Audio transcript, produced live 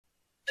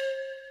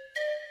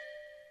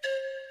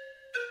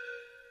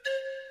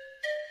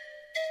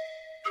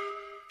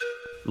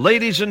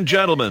Ladies and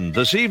gentlemen,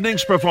 this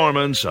evening's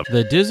performance of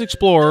The Diz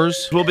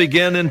Explorers will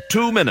begin in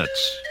 2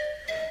 minutes.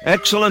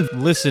 Excellent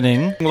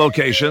listening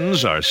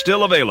locations are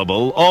still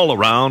available all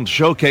around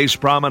Showcase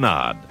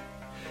Promenade.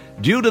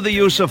 Due to the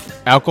use of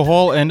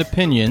alcohol and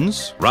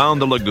opinions. around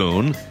the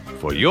lagoon,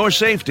 for your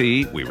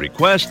safety, we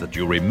request that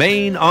you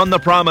remain on the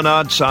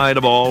promenade side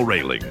of all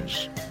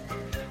railings.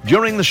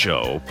 During the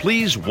show,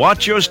 please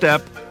watch your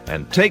step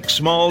and take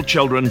small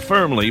children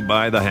firmly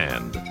by the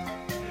hand.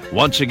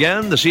 Once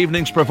again, this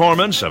evening's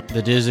performance of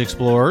The Diz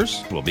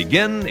Explorers will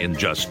begin in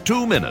just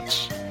 2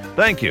 minutes.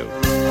 Thank you.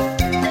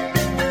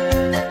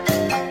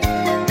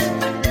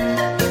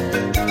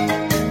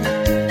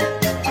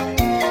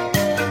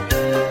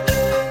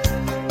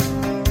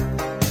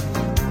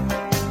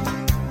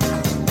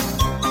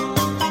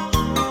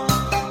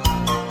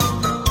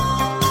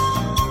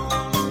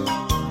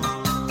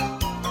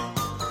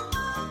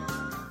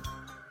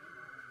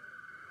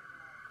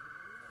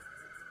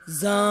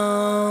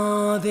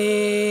 Zanvere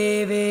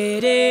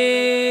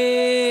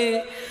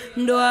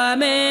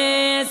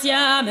doame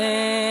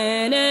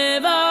siame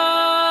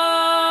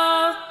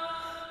neva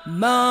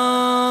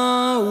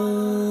ma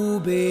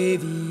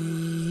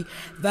ubevi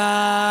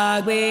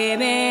vague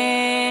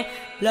me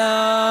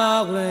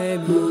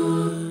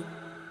larme.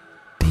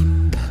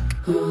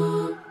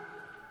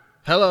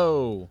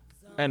 Hello,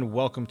 and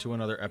welcome to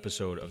another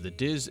episode of the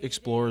Diz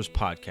Explorers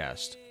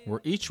podcast, where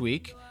each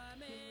week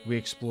we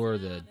explore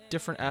the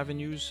different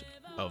avenues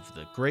of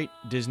the great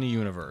Disney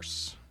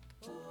universe.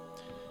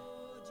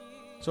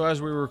 So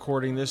as we're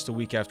recording this the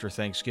week after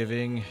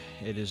Thanksgiving,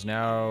 it is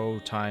now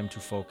time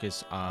to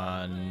focus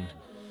on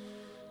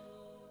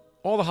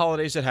all the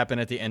holidays that happen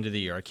at the end of the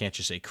year. I can't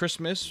just say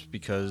Christmas,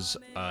 because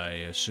I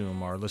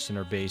assume our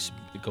listener base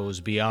goes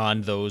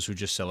beyond those who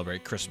just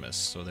celebrate Christmas.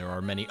 So there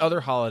are many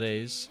other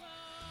holidays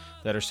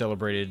that are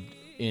celebrated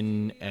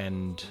in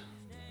and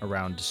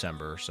around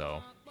December,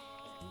 so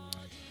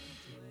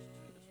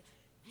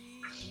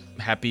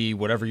happy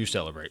whatever you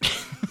celebrate.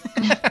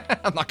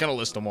 I'm not going to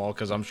list them all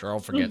because I'm sure I'll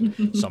forget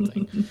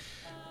something.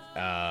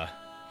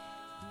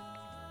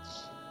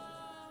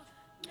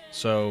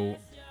 So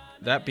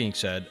that being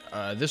said,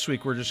 this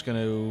week we're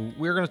going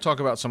to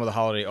talk about some of the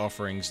holiday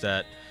offerings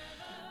that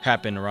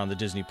happen around the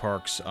Disney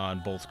parks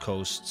on both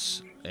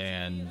coasts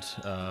and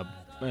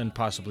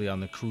possibly on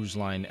the cruise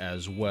line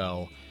as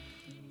well.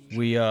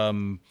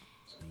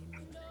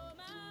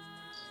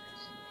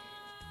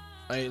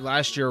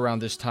 Last year around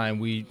this time,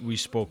 we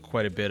spoke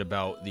quite a bit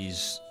about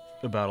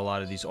a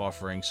lot of these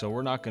offerings, so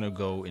we're not going to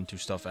go into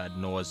stuff ad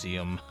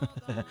nauseum.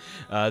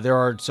 There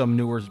are some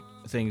newer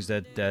things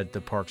that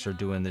the parks are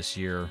doing this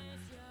year,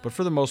 but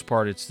for the most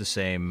part, it's the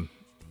same.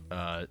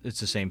 It's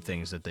the same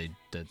things that they're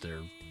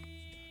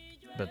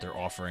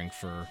offering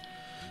for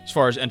as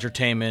far as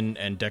entertainment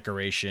and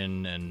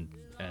decoration and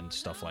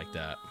stuff like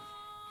that.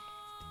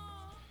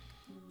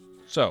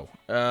 So,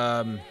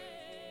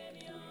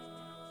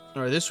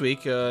 all right, this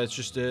week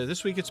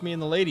it's me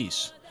and the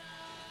ladies.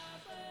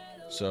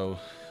 So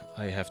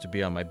I have to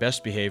be on my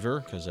best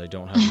behavior because I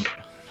don't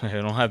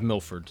have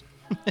Milford.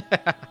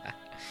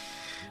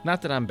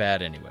 Not that I'm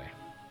bad anyway.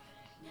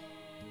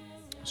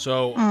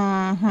 So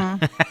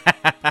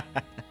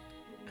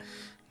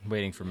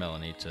waiting for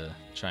Melanie to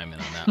chime in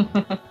on that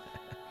one.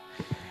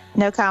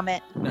 No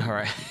comment. All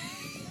right.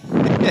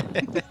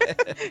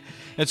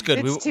 It's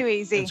good. It's too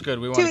easy. It's good.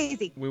 Too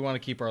easy. We want to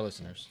keep our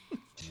listeners.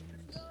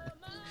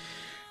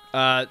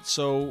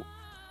 So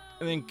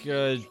I think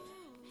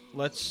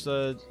let's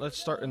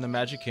start in the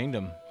Magic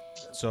Kingdom.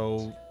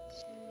 So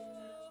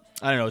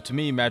I don't know. To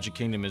me, Magic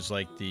Kingdom is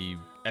like the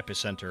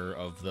epicenter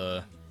of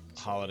the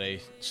holiday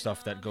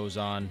stuff that goes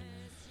on.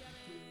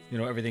 You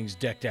know, everything's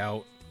decked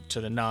out to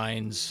the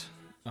nines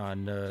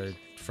on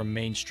from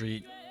Main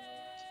Street.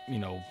 You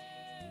know,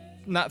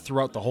 not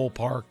throughout the whole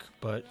park,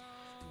 but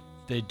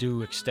they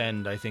do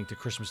extend, I think, the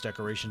Christmas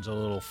decorations a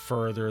little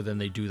further than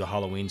they do the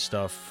Halloween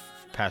stuff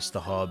past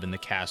the hub and the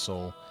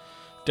castle.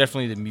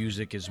 Definitely the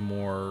music is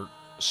more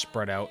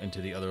spread out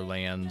into the other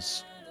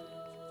lands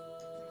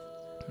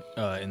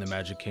in the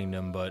Magic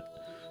Kingdom,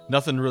 but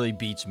nothing really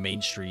beats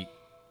Main Street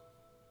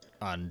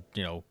on,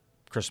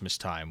 Christmas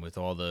time with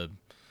all the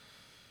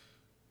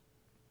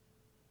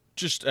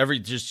just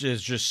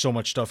so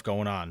much stuff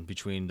going on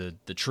between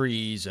the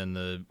trees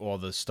and all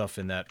the stuff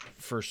in that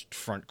first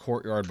front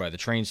courtyard by the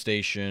train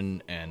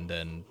station, and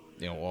then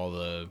all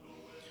the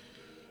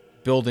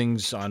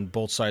buildings on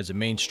both sides of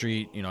Main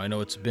Street. I know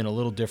it's been a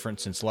little different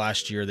since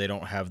last year. They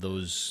don't have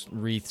those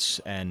wreaths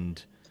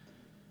and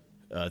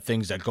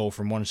things that go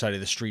from one side of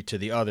the street to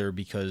the other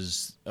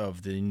because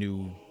of the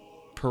new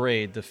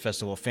parade, the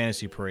Festival of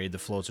Fantasy parade. The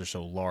floats are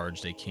so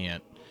large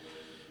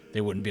they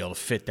wouldn't be able to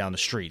fit down the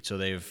street. So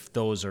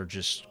those are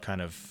just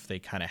they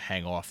kind of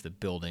hang off the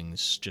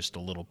buildings just a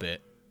little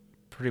bit,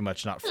 pretty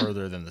much not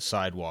further than the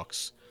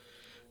sidewalks.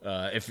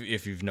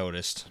 If you've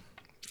noticed.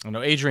 I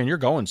know, Adrian, you're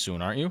going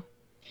soon, aren't you?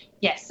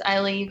 Yes,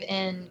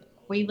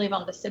 we leave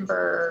on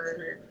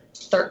December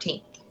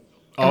 13th.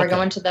 And Okay. We're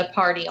going to the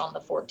party on the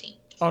 14th.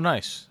 Oh,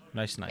 nice.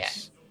 Nice. Yeah.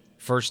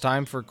 First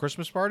time for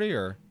Christmas party,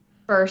 or?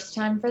 first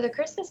time for the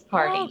Christmas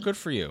party. Oh, good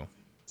for you.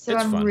 So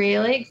It's I'm fun.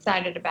 really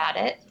excited about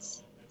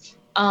it.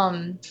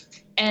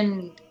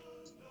 And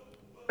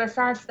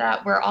besides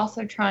that, we're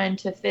also trying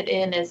to fit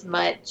in as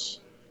much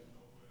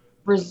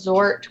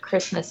resort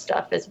Christmas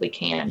stuff as we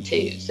can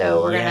too.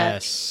 So we're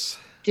Yes.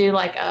 gonna do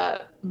like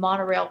a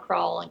monorail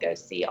crawl and go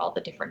see all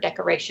the different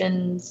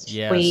decorations.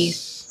 Yes. We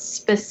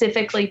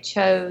specifically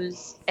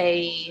chose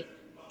a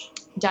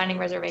dining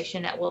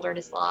reservation at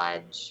Wilderness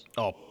Lodge.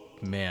 Oh,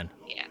 man.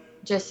 Yeah,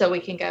 just so we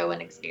can go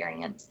and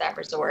experience that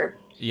resort.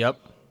 Yep.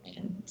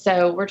 And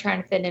so we're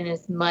trying to fit in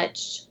as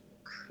much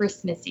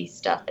Christmassy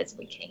stuff as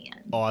we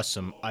can.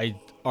 Awesome.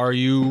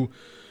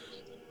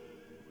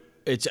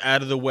 It's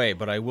out of the way,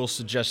 but I will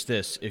suggest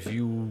this.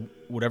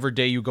 Whatever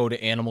day you go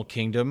to Animal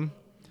Kingdom,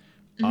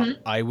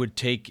 I would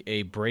take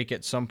a break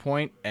at some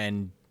point,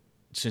 and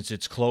since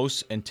it's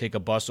close, and take a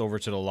bus over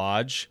to the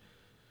lodge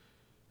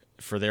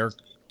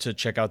to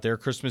check out their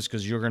Christmas,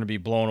 because you're going to be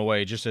blown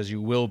away, just as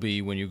you will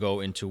be when you go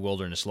into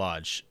Wilderness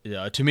Lodge.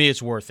 To me,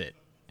 it's worth it.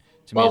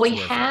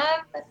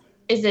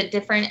 Is it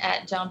different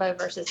at Jumbo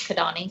versus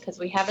Kidani? Because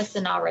we have a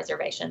Sanaa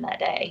reservation that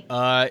day.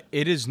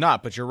 It is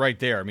not, but you're right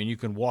there. I mean, you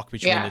can walk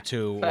between the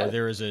two, or but-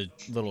 there is a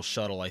little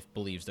shuttle, I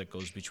believe, that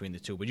goes between the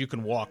two. But you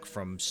can walk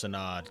from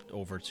Sanaa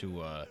over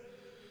to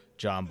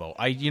Jumbo.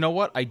 You know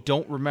what? I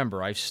don't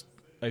remember. I've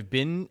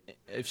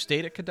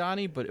stayed at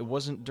Kidani, but it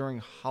wasn't during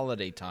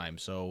holiday time,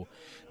 so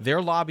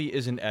their lobby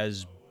isn't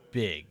as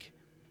big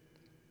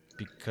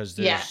because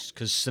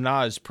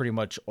Sanaa is pretty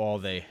much all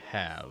they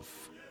have.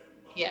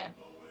 Yeah.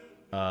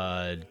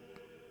 I'm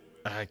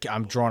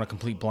drawing a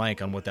complete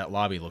blank on what that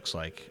lobby looks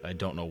like. I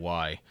don't know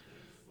why.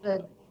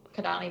 The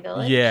Kidani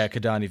Village? Yeah,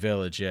 Kidani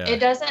Village, yeah. It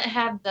doesn't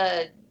have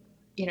the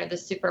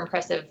super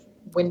impressive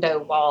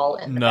window wall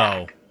in the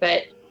back,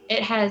 but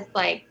it has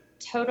like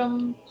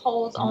totem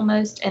poles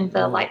almost, and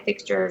the light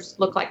fixtures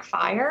look like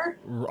fire.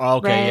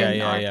 Okay,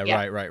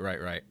 yeah.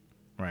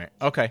 Right.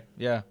 Okay,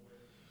 yeah.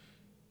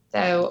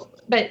 So,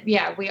 but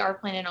yeah, we are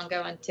planning on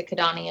going to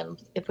Kidani,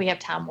 and if we have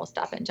time, we'll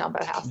stop at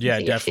Jumbo House.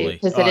 Yeah, definitely.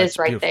 Because it is it's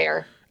right beautiful.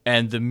 there.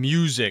 And the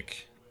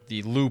music,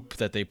 the loop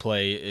that they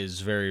play is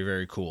very,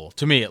 very cool.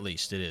 To me, at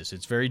least, it is.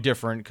 It's very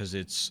different because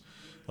it's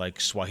like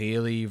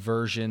Swahili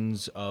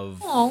versions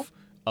of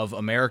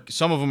America.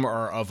 Some of them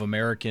are of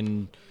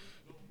American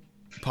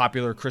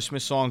popular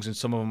Christmas songs, and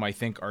some of them I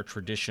think are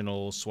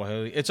traditional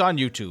Swahili. It's on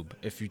YouTube.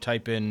 If you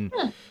type in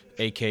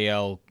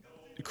AKL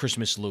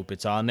Christmas loop,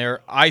 it's on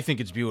there. I think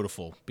it's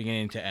beautiful,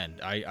 beginning to end.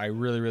 I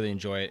really, really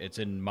enjoy it. It's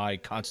in my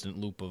constant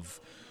loop of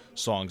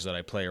songs that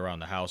I play around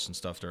the house and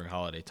stuff during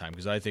holiday time,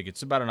 because I think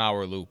it's about an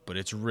hour loop, but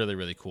it's really,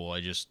 really cool.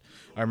 I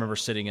remember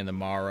sitting in the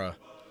Mara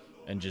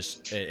and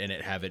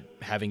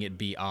having it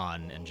be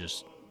on, and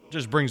just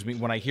brings me,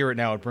 when I hear it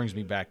now, it brings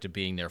me back to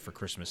being there for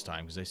Christmas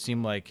time, because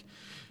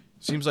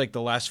seems like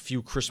the last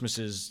few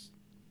Christmases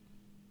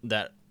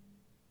that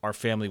our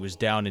family was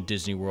down in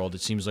Disney World, it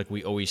seems like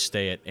we always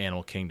stay at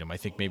Animal Kingdom. I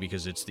think maybe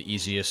because it's the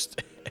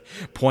easiest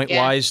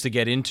point-wise to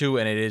get into,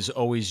 and it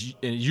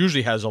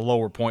usually has a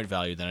lower point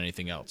value than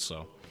anything else.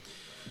 So,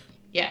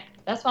 yeah,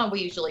 that's why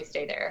we usually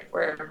stay there.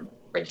 We're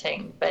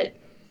renting, but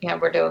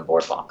we're doing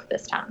Boardwalk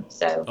this time.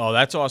 So,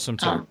 that's awesome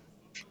too.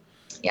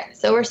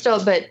 So we're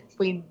still, but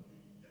we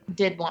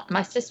did want.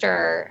 My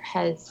sister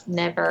has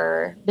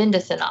never been to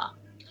Sanaa.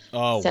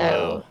 Oh, so,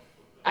 wow.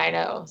 I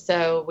know.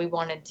 So we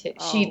wanted to.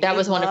 That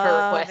was one of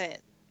her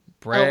requests.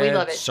 Bread we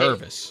love it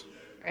service. Too.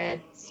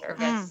 Bread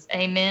service.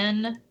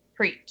 Amen.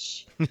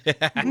 Preach.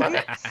 Love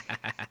it.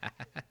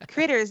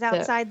 Critters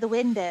outside the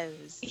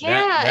windows.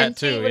 Yeah, that and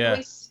too.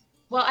 Yeah.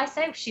 I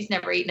say she's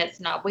never eaten at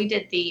Sanaa. We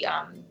did the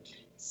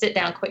sit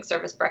down quick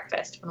service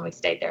breakfast when we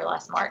stayed there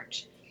last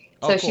March.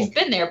 So cool. She's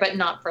been there, but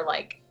not for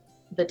like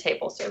the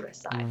table service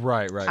side.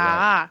 Right.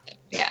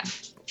 Yeah.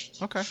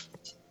 Okay.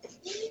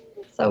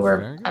 So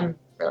I'm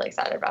really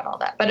excited about all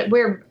that. But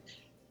we're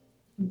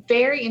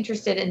very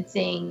interested in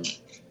seeing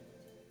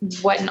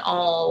what in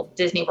all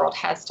Disney World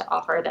has to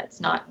offer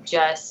that's not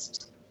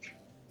just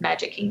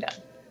Magic Kingdom.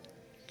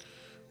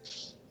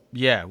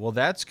 Yeah, well,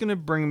 that's going to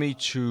bring me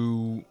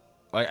to...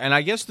 And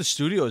I guess the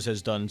Studios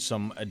has done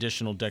some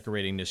additional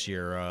decorating this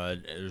year.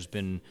 There's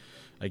been,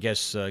 I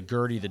guess,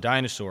 Gertie the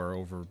dinosaur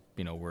over,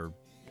 where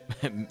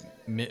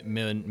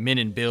Min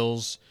and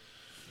Bill's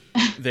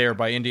there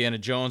by Indiana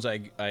Jones.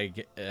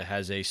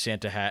 Has a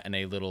Santa hat and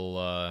a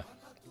little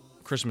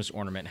Christmas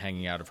ornament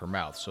hanging out of her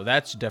mouth. So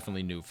that's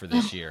definitely new for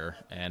this year.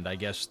 And I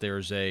guess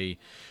there's a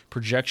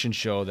projection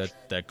show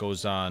that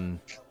goes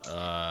on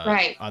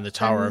on the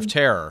Tower of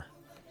Terror.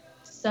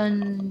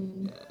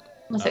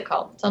 What's it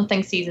called?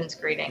 Something Season's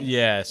Greeting.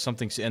 Yeah,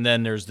 something. And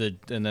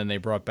then they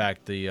brought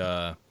back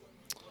the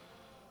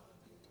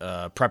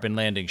Prep and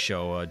Landing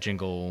show,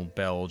 Jingle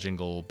Bell,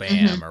 Jingle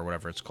Bam, or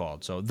whatever it's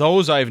called. So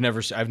those I've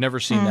never seen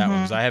that one,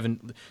 because I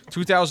haven't.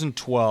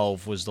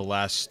 2012 was the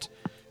last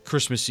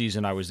Christmas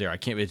season I was there. I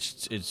can't.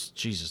 It's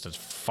Jesus. That's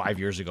 5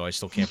 years ago. I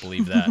still can't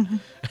believe that.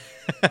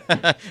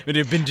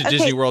 We've been to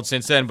Disney World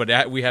since then,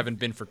 but we haven't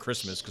been for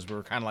Christmas because we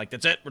were kind of like,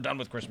 that's it, we're done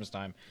with Christmas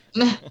time.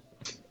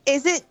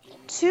 Is it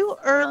too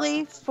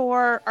early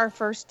for our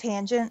first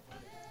tangent?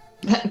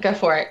 Go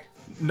for it.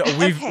 No,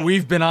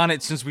 we've been on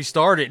it since we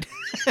started.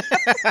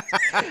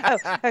 Oh,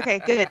 okay,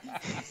 good.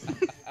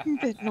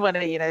 Didn't want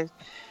to,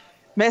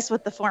 mess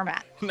with the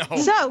format. No.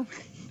 So,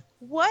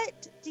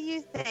 what do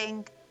you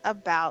think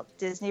about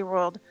Disney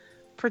World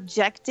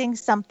projecting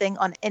something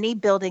on any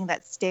building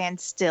that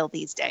stands still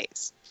these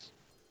days?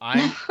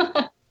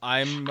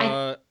 I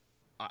know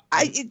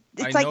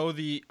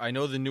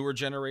the newer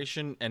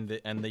generation and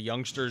the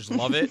youngsters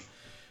love it,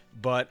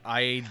 but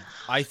I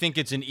think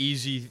it's an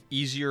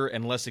easier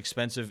and less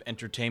expensive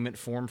entertainment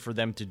form for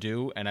them to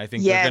do, and I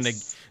think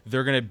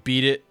they're gonna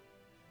beat it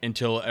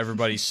until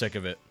everybody's sick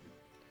of it.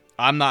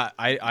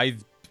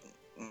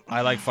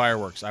 I like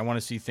fireworks. I want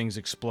to see things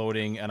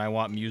exploding, and I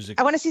want music.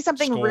 I want to see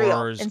something scores.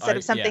 real instead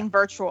of something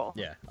virtual.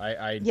 Yeah,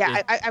 I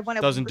want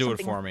to. Doesn't do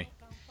it for me.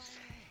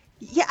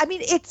 Yeah, I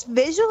mean, it's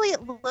visually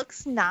it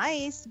looks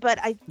nice, but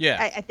I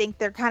think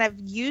they're kind of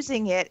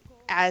using it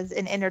as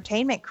an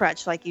entertainment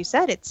crutch, like you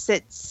said. It's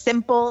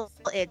simple.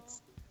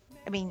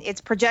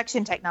 It's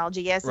projection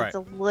technology. Yes, right. It's a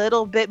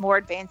little bit more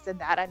advanced than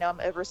that. I know I'm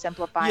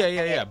oversimplifying.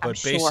 Yeah.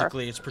 But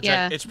basically,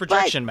 it's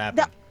projection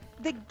mapping.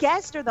 The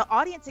guest or the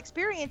audience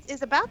experience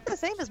is about the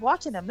same as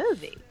watching a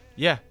movie.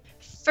 Yeah.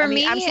 For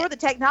me, I'm sure the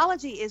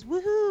technology is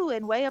woohoo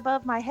and way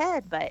above my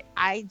head, but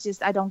I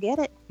don't get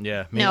it.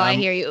 Yeah. I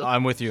hear you.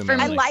 I'm with you.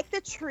 I like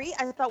the tree.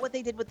 I thought what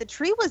they did with the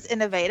tree was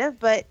innovative,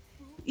 but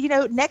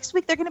next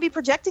week they're going to be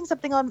projecting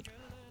something on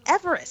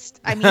Everest.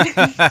 I mean,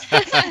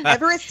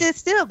 Everest is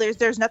still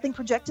there's nothing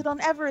projected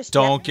on Everest.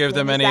 Don't give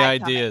them any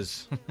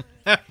ideas.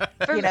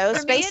 For me,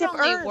 Spaceship it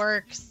only Earth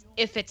works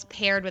if it's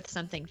paired with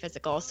something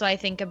physical. So I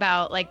think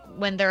about like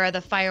when there are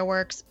the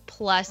fireworks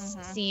plus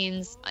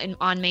scenes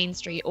on Main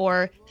Street,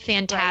 or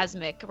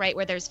Phantasmic, right,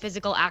 where there's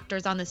physical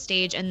actors on the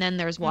stage and then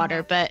there's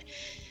water. But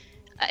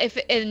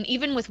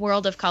even with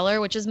World of Color,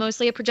 which is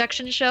mostly a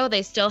projection show,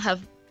 they still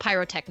have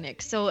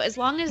pyrotechnics. So as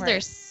long as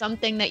there's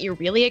something that you're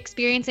really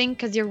experiencing,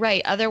 because you're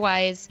right,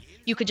 otherwise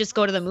you could just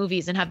go to the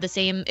movies and have the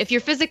same. If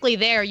you're physically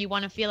there, you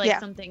want to feel like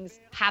something's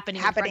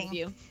happening in front of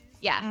you.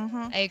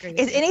 Yeah, I agree.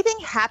 Is anything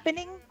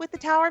happening with the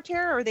Tower of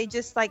Terror, or are they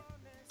just like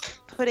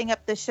putting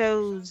up the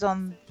shows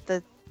on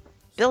the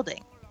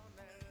building?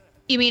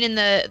 You mean in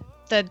the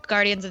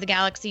Guardians of the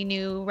Galaxy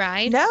new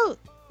ride? No,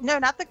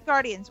 not the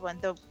Guardians one.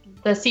 The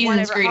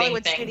season screening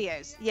Hollywood thing.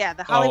 Studios. Yeah,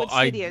 the Hollywood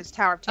Studios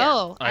Tower of Terror.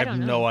 Oh, I have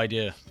no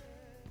idea.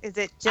 Is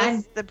it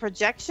just the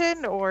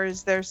projection, or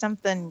is there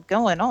something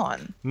going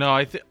on? No,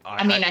 I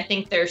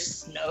think there's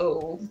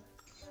snow.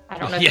 I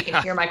don't know if you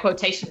can hear my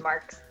quotation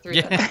marks through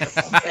the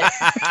microphone,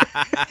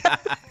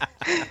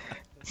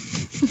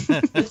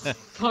 but as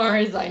far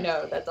as I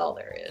know, that's all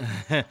there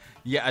is.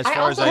 Yeah, as I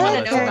far as I know, also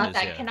want that's to know all about it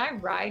that. is, Can I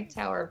ride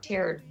Tower of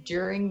Terror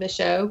during the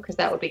show? Because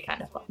that would be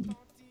kind of fun.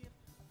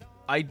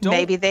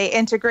 Maybe they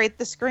integrate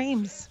the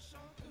screams.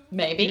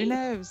 Maybe. Who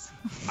knows?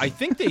 I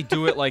think they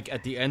do it like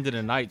at the end of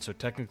the night, so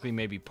technically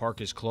maybe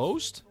park is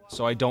closed.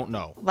 So I don't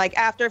know. Like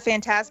after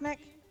Phantasmic?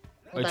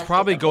 It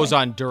probably goes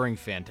on during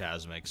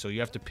Phantasmic, so you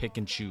have to pick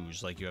and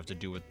choose, like you have to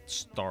do with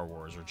Star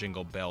Wars or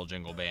Jingle Bell,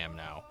 Jingle Bam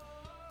now.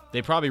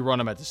 They probably run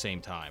them at the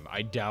same time.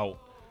 I doubt,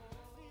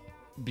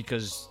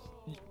 because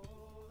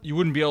you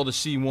wouldn't be able to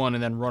see one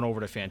and then run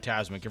over to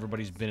Phantasmic.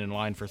 Everybody's been in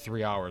line for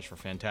 3 hours for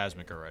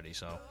Phantasmic already,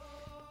 so.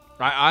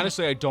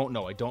 Honestly, I don't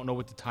know. I don't know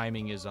what the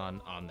timing is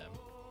on them.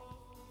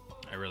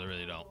 I really,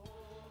 really don't.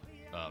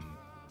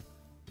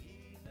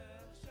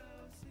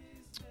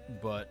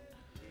 But...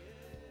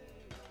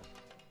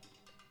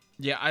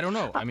 yeah, I don't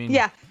know. I mean...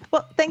 yeah.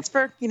 Well, thanks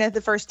for,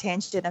 the first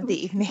tangent of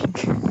the evening.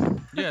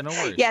 Yeah, no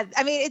worries. Yeah,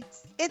 I mean,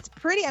 it's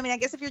pretty. I mean, I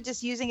guess if you're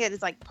just using it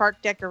as, like,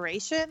 park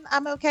decoration,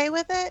 I'm okay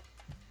with it.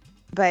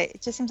 But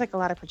it just seems like a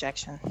lot of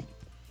projection.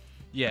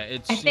 Yeah,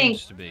 it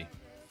seems to be.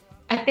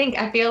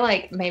 I feel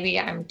like maybe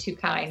I'm too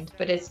kind,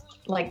 but it's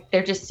like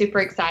they're just super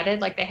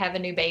excited. Like they have a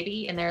new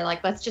baby, and they're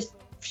like, let's just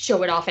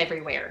show it off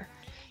everywhere.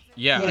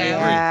 Yeah, You know?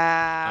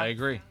 I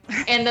agree.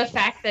 And the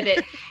fact that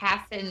it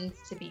happens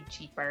to be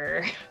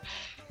cheaper,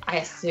 I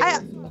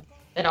assume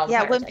that all the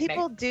when pyrotechnics-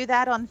 people do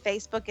that on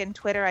Facebook and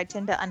Twitter, I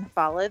tend to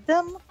unfollow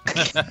them.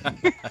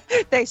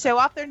 They show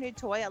off their new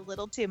toy a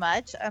little too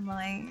much. I'm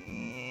like,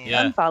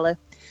 unfollow.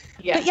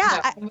 Yeah, but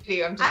yeah, I'm with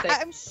you. I'm just saying.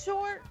 I'm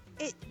sure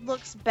it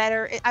looks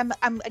better. I'm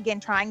again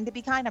trying to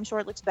be kind. I'm sure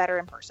it looks better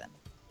in person.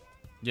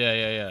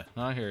 Yeah.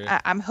 No, I hear you.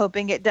 I'm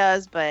hoping it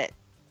does, but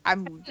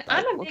I'm a big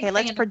okay.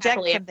 Let's fan of project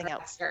Happily something Ever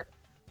else. After.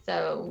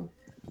 So,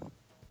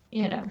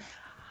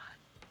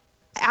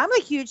 I'm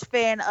a huge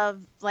fan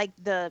of like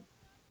that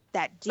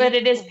deep But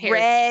it is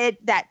red,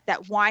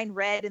 that wine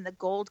red and the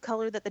gold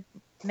color that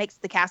makes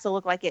the castle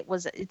look like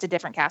it's a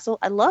different castle.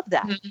 I love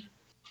that. Mm-hmm.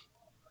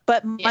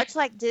 But much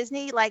like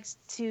Disney likes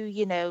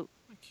to,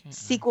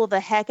 sequel the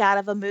heck out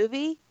of a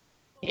movie,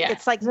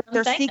 it's like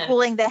they're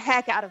sequeling the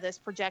heck out of this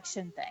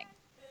projection thing.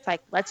 It's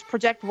like, let's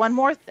project one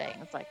more thing.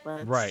 It's like,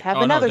 let's have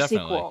another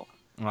sequel.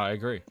 I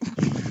agree.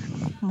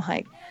 I'm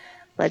like,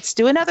 Let's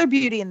do another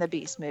Beauty and the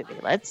Beast movie.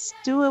 Let's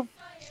do a.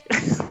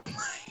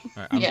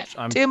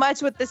 I'm too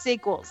much with the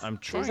sequels. I'm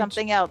trying do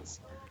something else.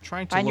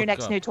 Trying to find your look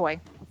next up. new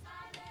toy.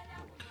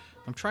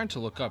 I'm trying to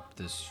look up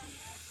this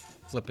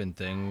flipping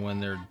thing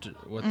when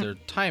what their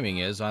timing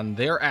is on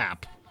their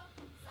app,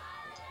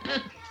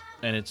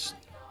 and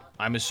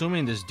I'm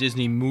assuming this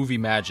Disney Movie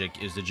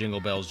Magic is the Jingle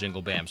Bells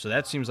Jingle Bam. So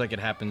that seems like it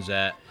happens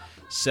at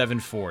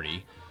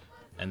 7:40,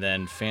 and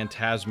then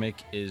Fantasmic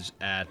is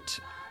at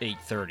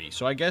 8:30.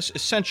 So I guess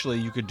essentially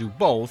you could do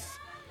both,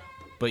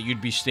 but you'd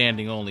be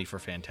standing only for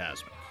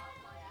Fantasmic.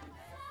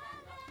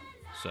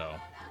 So,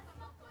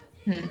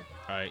 I'm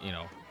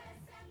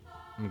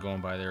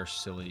going by their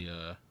silly,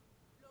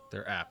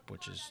 their app,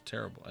 which is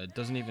terrible. It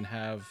doesn't even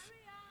have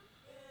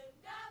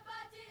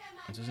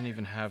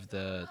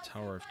the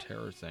Tower of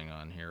Terror thing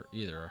on here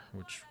either,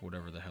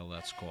 whatever the hell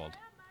that's called.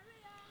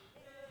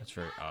 That's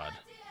very odd.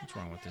 What's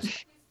wrong with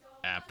this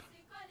app?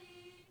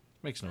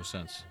 Makes no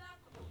sense.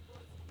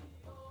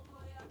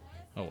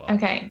 Oh well.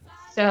 Okay,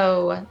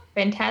 so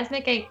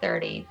Fantasmic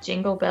 8:30,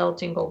 Jingle Bell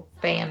Jingle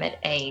Bam at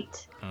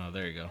 8. Oh,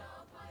 there you go.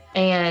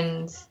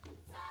 And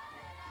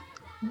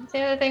what's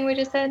the other thing we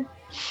just said?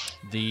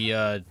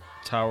 The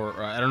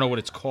Tower. I don't know what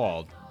it's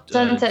called.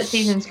 Sunset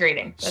Season's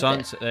Greeting.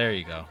 Sunset. There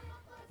you go.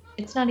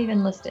 It's not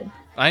even listed.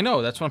 I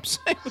know. That's what I'm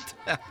saying with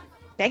that.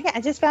 Dang it!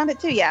 I just found it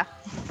too. Yeah.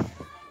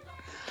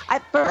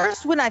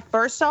 When I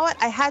first saw it,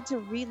 I had to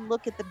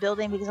re-look at the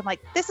building because I'm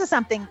like, this is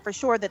something for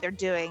sure that they're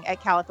doing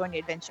at California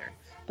Adventure.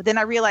 But then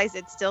I realized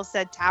it still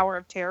said Tower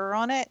of Terror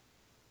on it,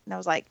 and I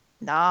was like,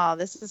 nah,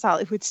 this is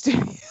Hollywood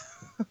Studios.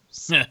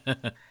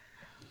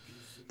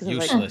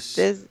 Useless.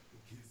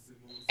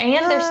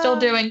 And they're still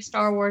doing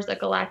Star Wars: A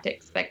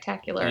Galactic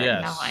Spectacular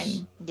at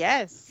 9.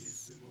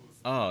 Yes.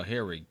 Oh,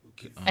 here we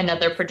go.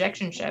 Another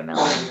projection show,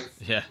 Melanie.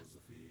 Yeah.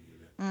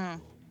 All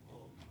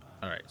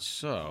right,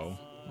 so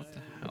what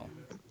the hell?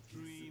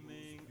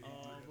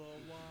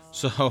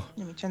 So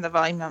let me turn the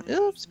volume down.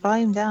 Oops,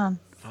 volume down.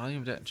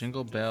 Volume down.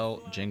 Jingle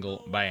Bell,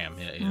 Jingle Bam.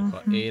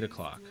 Yeah, 8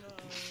 o'clock.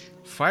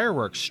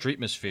 Fireworks,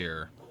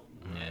 Streetmosphere.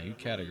 Yeah, you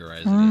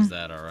categorize it as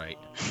that, all right.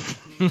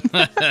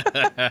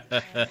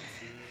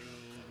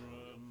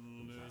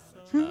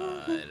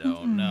 I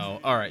don't know.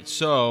 All right,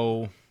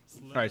 so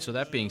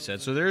that being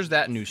said, so there's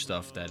that new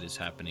stuff that is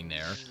happening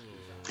there.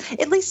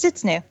 At least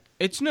it's new.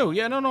 It's new.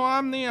 Yeah, no,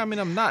 I'm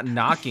not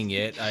knocking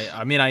it.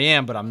 I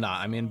am, but I'm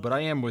not. But I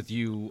am with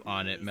you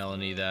on it,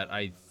 Melanie, that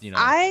I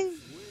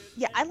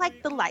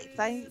like the lights.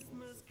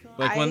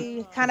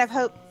 I kind of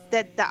hope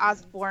that the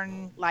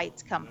Osborne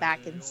lights come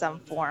back in some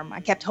form.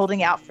 I kept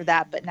holding out for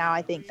that, but now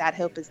I think that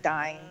hope is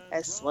dying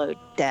a slow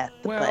death.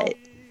 Well,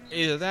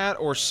 either that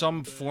or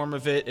some form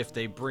of it if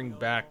they bring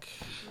back,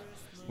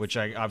 which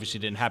obviously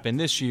didn't happen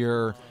this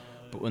year,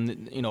 but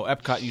when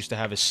Epcot used to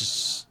have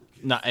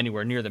not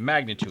anywhere near the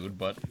magnitude,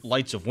 but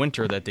Lights of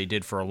Winter that they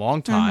did for a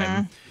long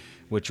time,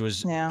 which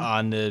was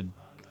on the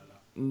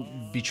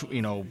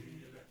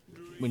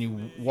when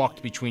you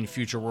walked between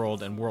Future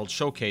World and World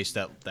Showcase,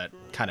 that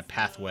kind of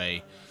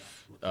pathway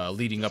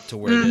leading up to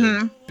where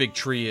the big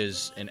tree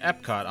is in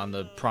Epcot on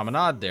the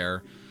promenade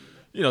there.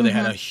 They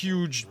had a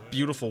huge,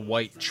 beautiful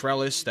white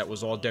trellis that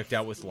was all decked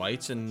out with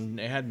lights, and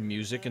it had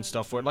music and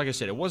stuff for it. Like I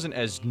said, it wasn't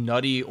as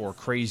nutty or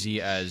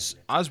crazy as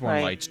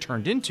Osborne Lights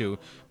turned into,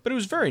 but it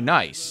was very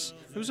nice.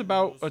 It was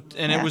about,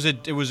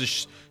 it was a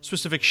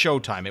specific show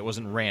time. It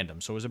wasn't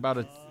random, so it was about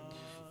a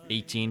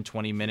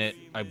 18-20 minute,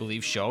 I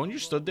believe, show, and you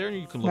stood there and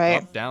you could look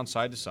up, down,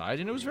 side to side,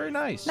 and it was very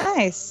nice.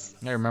 Nice.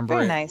 I remember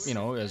very it, nice.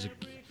 As a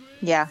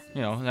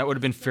that would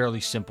have been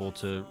fairly simple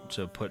to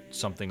put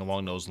something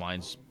along those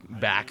lines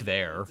back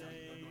there.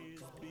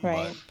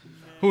 Right. But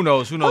who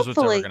knows? Who knows what's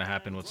ever going to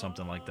happen with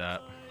something like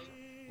that?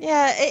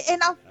 Yeah,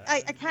 and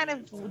I kind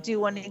of do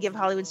want to give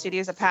Hollywood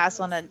Studios a pass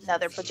on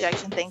another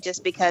projection thing,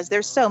 just because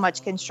there's so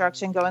much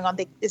construction going on.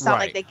 It's not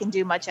like they can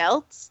do much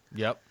else.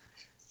 Yep.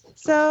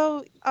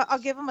 So I'll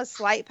give them a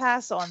slight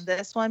pass on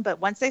this one,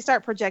 but once they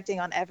start projecting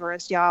on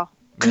Everest, y'all.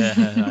 Yeah,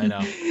 I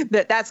know.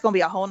 That's going to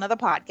be a whole nother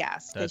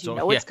podcast because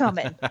it's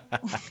coming.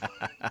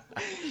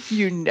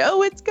 You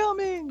know it's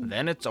coming.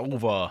 Then it's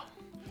over.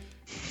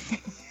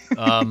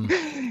 All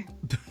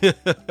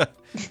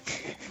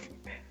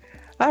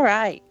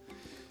right.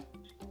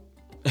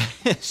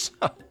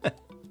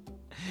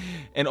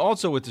 And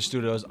also with the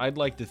studios, I'd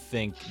like to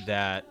think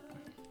that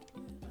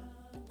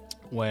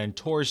when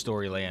Toy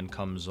Story Land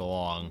comes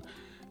along,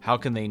 how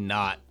can they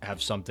not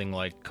have something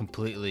like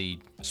completely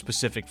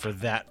specific for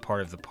that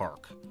part of the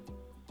park?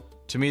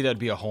 To me, that'd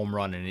be a home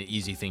run and an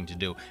easy thing to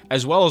do,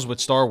 as well as with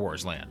Star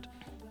Wars Land.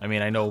 I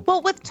know.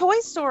 Well, with Toy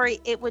Story,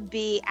 it would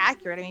be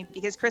accurate.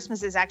 Because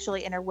Christmas is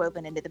actually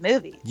interwoven into the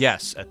movie.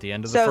 Yes, at the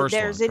end of the first one. So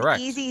there's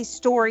an easy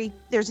story.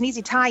 There's an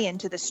easy tie-in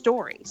to the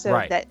story, so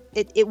that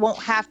it won't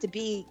have to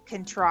be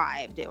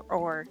contrived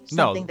or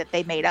something that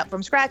they made up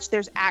from scratch.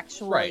 There's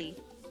actually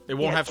it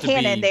won't have to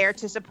canon be there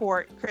to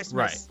support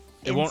Christmas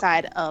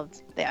inside of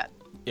that.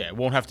 Yeah, it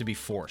won't have to be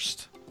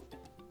forced.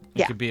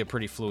 It could be a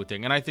pretty fluid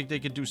thing, and I think they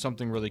could do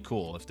something really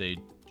cool if they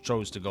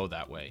chose to go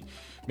that way.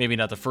 Maybe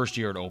not the first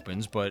year it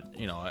opens, but I'm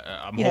You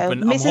hoping.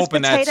 know, I'm Mrs.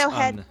 hoping that's Potato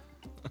Head. on.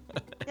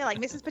 Yeah, like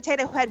Mrs.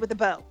 Potato Head with a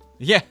bow.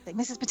 Yeah. Like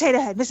Mrs. Potato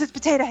Head, Mrs.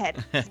 Potato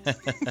Head.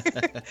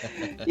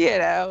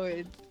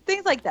 And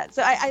things like that.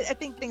 So I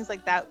think things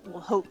like that will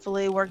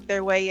hopefully work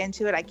their way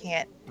into it. I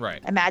can't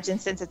imagine,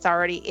 since it's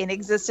already in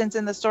existence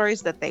in the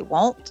stories, that they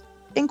won't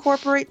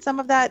incorporate some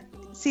of that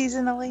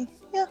seasonally.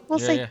 Yeah, we'll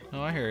see. Yeah.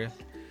 No, I hear you.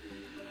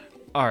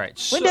 All right.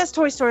 So, when does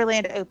Toy Story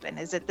Land open?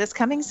 Is it this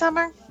coming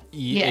summer?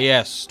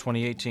 Yes,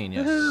 2018.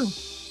 Yes.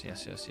 Woohoo.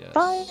 Yes.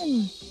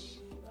 Fun.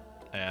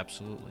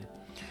 Absolutely.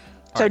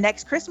 So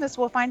next Christmas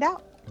we'll find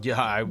out.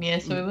 Yeah,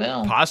 yes, we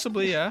will.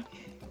 Possibly, yeah.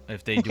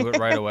 If they do it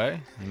right away.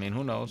 I mean,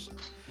 who knows?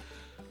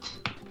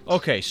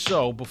 Okay,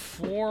 so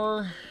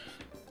before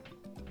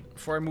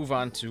I move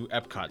on to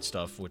Epcot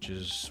stuff, which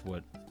is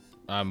what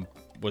I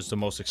was the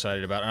most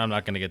excited about, and I'm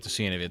not going to get to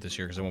see any of it this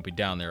year because I won't be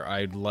down there.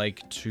 I'd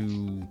like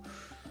to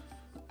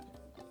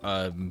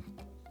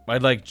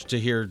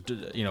hear,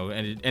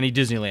 any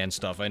Disneyland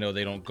stuff. I know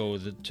they don't go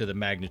to the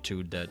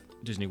magnitude that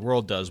Disney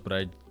World does,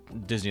 but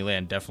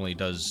Disneyland definitely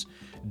does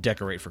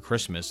decorate for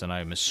Christmas, and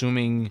I'm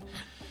assuming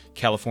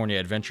California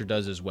Adventure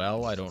does as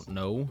well. I don't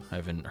know. I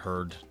haven't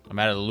heard. I'm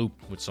out of the loop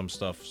with some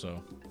stuff,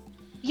 so.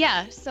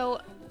 Yeah, so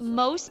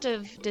most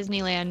of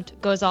Disneyland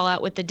goes all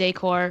out with the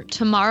decor.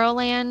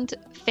 Tomorrowland,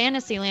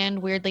 Fantasyland,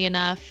 weirdly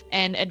enough,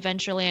 and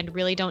Adventureland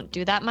really don't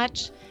do that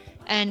much.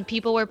 And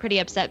people were pretty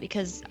upset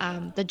because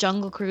the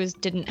Jungle Cruise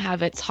didn't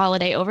have its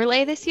holiday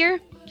overlay this year.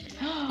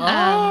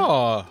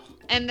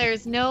 And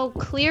there's no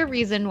clear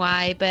reason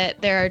why,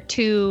 but there are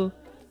two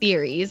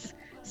theories.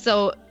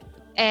 So,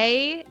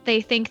 A,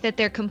 they think that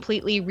they're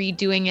completely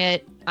redoing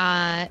it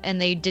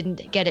and they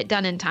didn't get it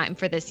done in time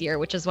for this year,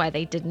 which is why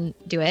they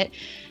didn't do it.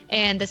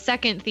 And the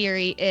second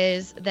theory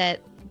is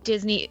that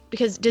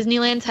because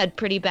Disneyland's had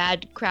pretty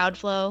bad crowd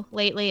flow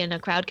lately and a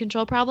crowd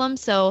control problem.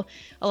 So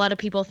a lot of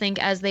people think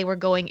as they were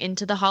going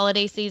into the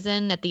holiday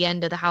season at the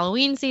end of the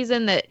Halloween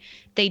season that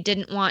they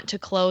didn't want to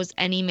close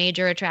any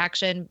major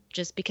attraction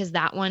just because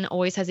that one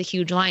always has a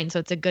huge line. So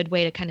it's a good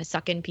way to kind of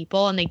suck in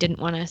people, and they didn't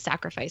want to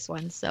sacrifice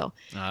one. So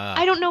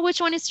I don't know which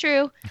one is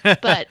true,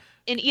 but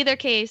in either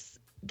case,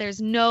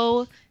 there's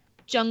no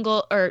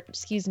Jingle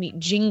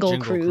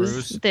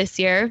Cruise this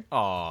year.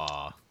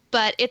 Aww.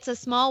 But It's a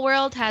Small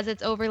World has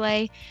its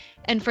overlay,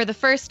 and for the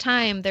first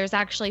time, there's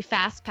actually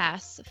Fast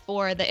Pass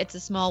for the It's a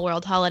Small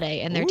World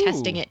holiday, and they're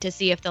testing it to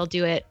see if they'll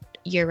do it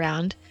year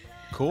round.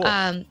 Cool.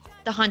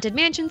 The Haunted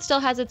Mansion still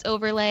has its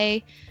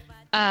overlay,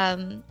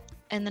 and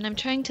then I'm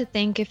trying to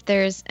think if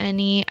there's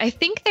any. I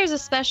think there's a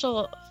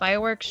special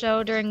fireworks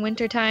show during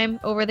wintertime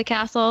over the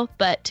castle,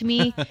 but to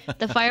me,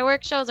 the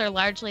fireworks shows are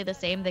largely the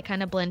same. They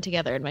kind of blend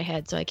together in my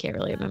head, so I can't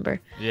really remember.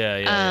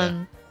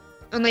 Yeah.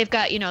 And they've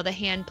got, the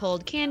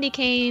hand-pulled candy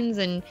canes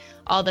and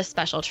all the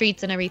special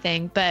treats and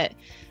everything. But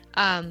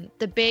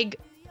the big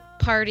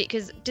party,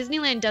 because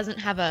Disneyland doesn't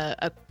have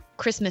a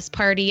Christmas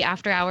party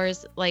after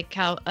hours like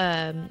how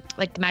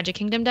like the Magic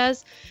Kingdom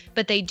does,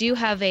 but they do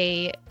have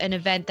an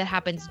event that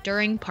happens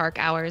during park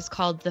hours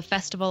called the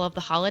Festival of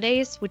the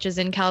Holidays, which is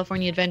in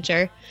California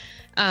Adventure.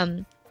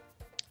 And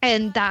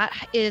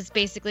that is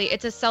basically,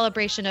 it's a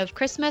celebration of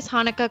Christmas,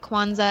 Hanukkah,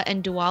 Kwanzaa,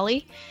 and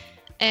Diwali.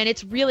 And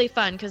it's really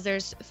fun because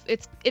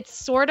it's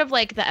sort of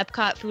like the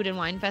Epcot Food and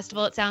Wine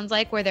Festival, it sounds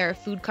like, where there are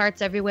food carts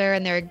everywhere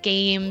and there are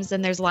games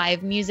and there's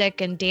live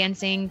music and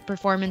dancing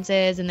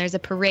performances and there's a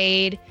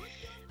parade.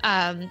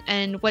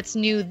 And what's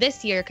new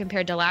this year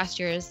compared to last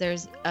year is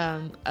there's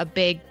a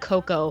big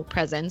cocoa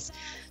presence.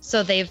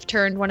 So they've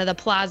turned one of the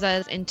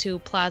plazas into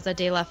Plaza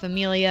de la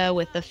Familia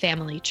with the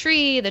family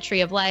tree, the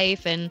tree of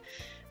life, and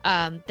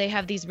they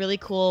have these really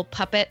cool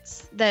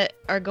puppets that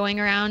are going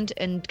around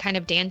and kind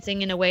of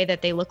dancing in a way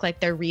that they look like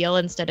they're real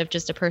instead of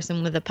just a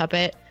person with a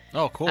puppet.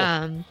 Oh, cool.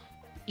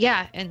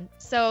 Yeah. And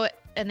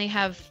they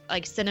have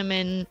like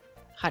cinnamon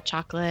hot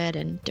chocolate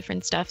and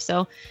different stuff.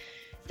 So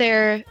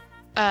their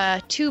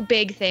two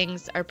big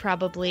things are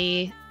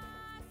probably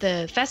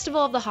the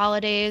Festival of the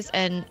Holidays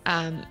and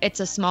It's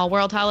a Small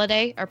World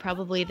holiday are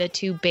probably the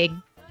two big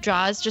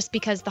draws, just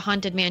because the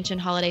Haunted Mansion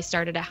holiday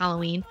started at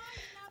Halloween.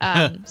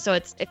 So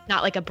it's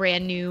not like a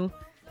brand new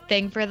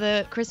thing for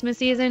the Christmas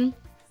season.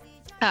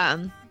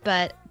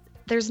 But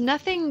there's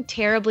nothing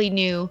terribly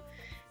new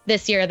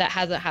this year that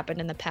hasn't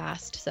happened in the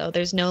past. So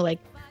there's no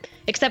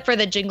except for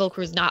the Jingle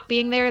Cruise not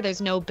being there,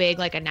 there's no big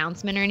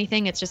announcement or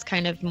anything. It's just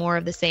kind of more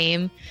of the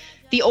same.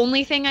 The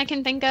only thing I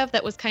can think of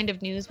that was kind of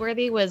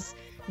newsworthy was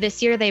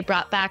this year they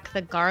brought back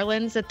the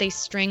garlands that they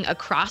string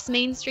across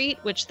Main Street,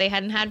 which they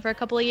hadn't had for a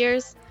couple of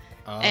years.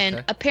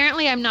 And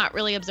apparently I'm not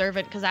really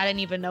observant because I didn't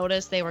even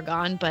notice they were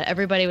gone, but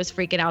everybody was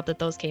freaking out that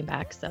those came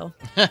back. So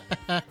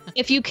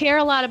if you care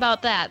a lot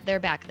about that, they're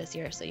back this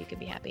year, so you can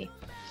be happy.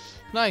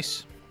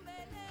 Nice.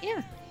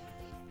 Yeah.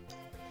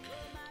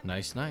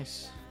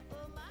 Nice.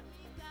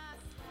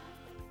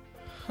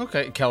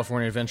 Okay,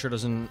 California Adventure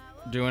doesn't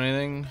do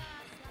anything?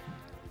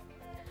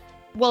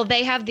 Well,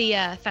 they have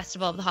the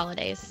Festival of the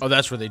Holidays. Oh,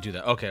 that's where they do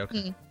that.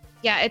 Okay.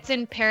 Yeah, it's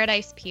in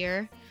Paradise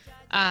Pier.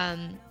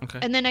 Okay.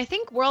 And then I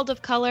think World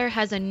of Color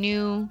has a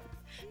new.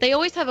 They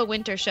always have a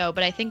winter show,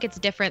 but I think it's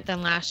different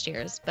than last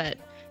year's. But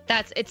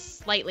it's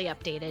slightly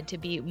updated to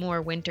be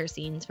more winter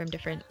scenes from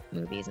different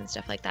movies and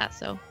stuff like that.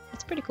 So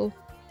it's pretty cool.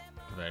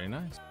 Very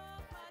nice.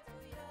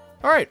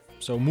 All right,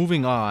 so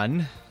moving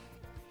on.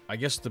 I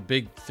guess the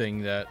big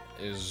thing that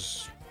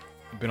is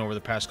been over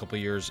the past couple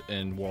of years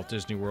in Walt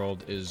Disney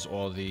World is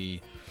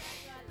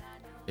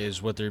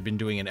what they've been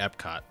doing in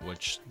Epcot,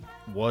 which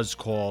was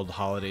called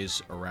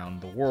Holidays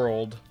Around the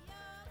World,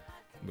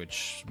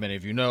 which many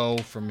of you know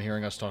from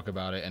hearing us talk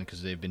about it, and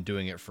because they've been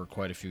doing it for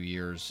quite a few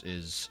years,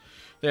 is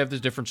they have the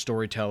different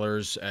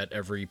storytellers at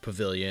every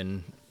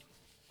pavilion,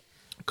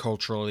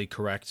 culturally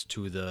correct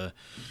to the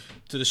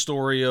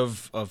story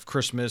of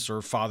Christmas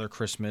or Father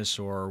Christmas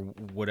or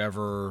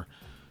whatever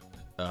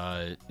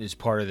is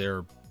part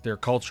of their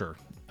culture.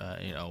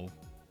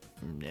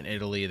 In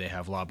Italy they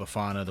have La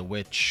Befana, the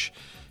witch.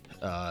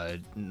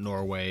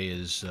 Norway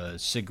is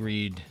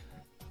Sigrid,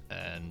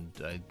 and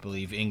I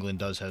believe England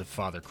does have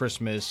Father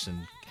Christmas, and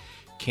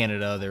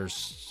Canada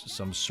there's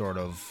some sort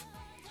of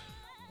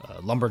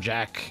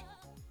lumberjack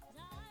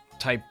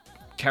type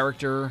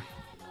character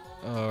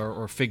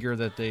or figure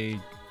that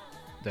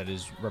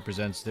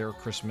represents their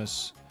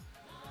Christmas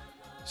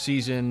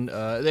season.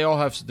 They all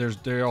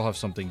have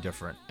something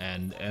different,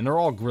 and they're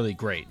all really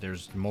great.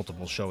 There's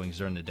multiple showings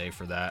during the day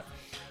for that.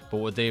 But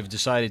what they've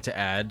decided to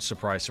add,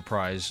 surprise,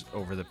 surprise,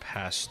 over the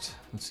past,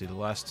 the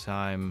last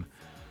time,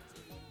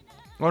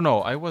 oh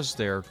no, I was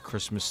there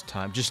Christmas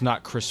time, just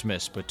not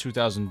Christmas, but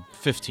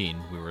 2015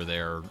 we were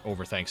there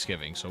over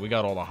Thanksgiving, so we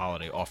got all the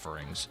holiday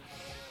offerings,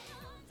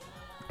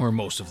 or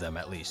most of them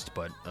at least,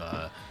 but,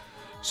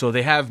 so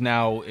they have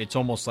now, it's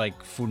almost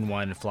like Food and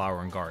Wine and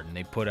Flower and Garden.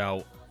 They put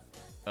out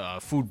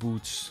food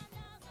booths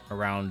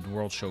around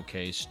World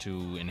Showcase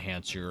to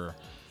enhance your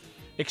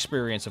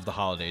experience of the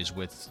holidays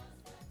with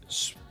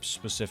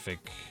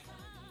specific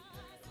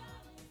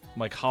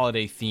like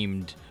holiday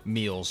themed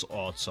meals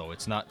also.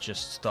 It's not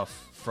just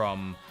stuff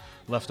from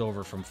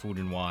leftover from Food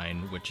and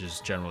Wine, which is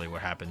generally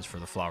what happens for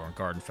the Flower and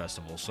Garden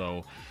Festival.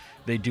 So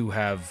they do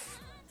have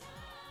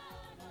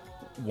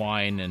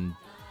wine and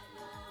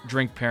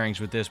drink pairings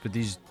with this, but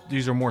these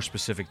are more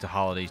specific to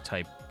holiday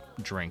type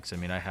drinks. I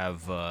mean, I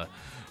have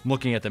I'm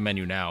looking at the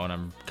menu now, and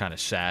I'm kind of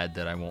sad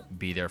that I won't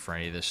be there for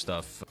any of this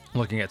stuff.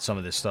 Looking at some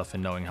of this stuff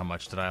and knowing how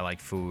much that I like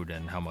food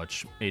and how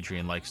much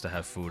Adrian likes to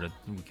have food,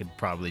 we could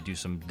probably do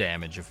some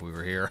damage if we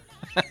were here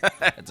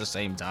at the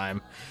same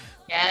time.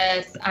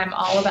 Yes, I'm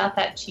all about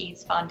that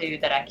cheese fondue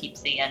that I keep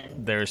seeing.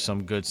 There's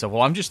some good stuff.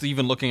 Well, I'm just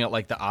even looking at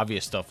like the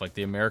obvious stuff, like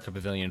the America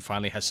Pavilion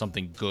finally has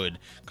something good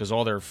because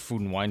all their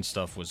Food and Wine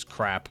stuff was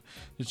crap.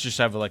 It's just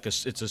have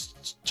it's a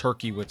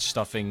turkey with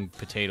stuffing,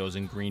 potatoes,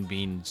 and green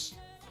beans,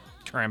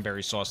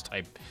 cranberry sauce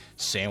type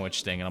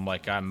sandwich thing, and I'm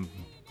like, I'm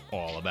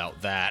all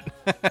about that.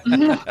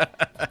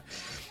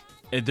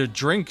 The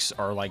drinks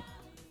are like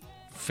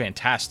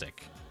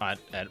fantastic at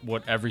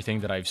everything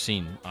that I've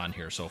seen on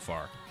here so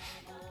far.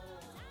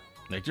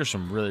 Like, there's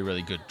some really,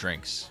 really good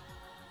drinks,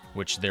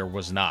 which there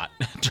was not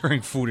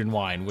during Food and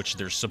Wine, which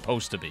there's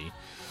supposed to be.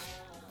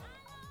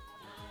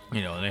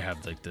 You know, and they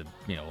have like the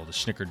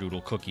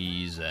snickerdoodle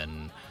cookies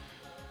and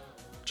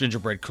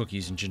gingerbread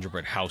cookies and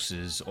gingerbread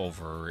houses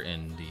over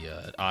in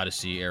the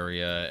Odyssey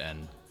area,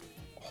 and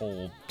a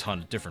whole ton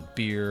of different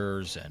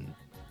beers and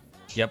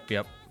yep,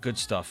 good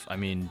stuff. I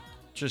mean,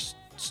 just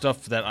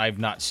stuff that I've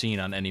not seen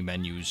on any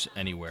menus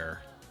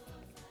anywhere.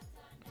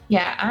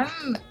 Yeah,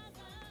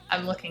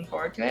 I'm looking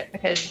forward to it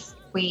because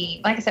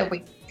like I said,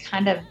 we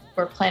kind of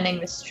were planning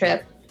this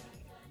trip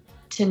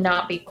to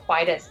not be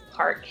quite as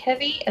park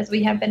heavy as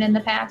we have been in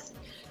the past,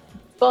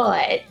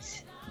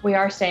 but we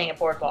are staying at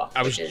Boardwalk.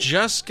 I was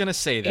just going to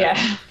say that.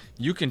 Yeah.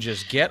 You can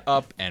just get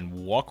up and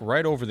walk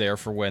right over there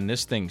for when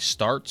this thing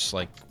starts,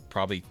 like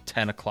probably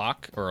 10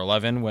 o'clock or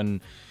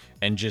 11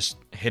 and just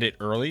hit it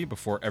early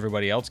before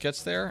everybody else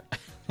gets there.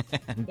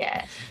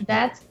 Yes,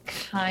 that's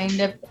kind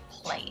of the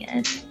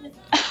plan.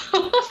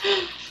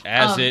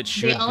 As it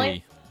should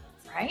be.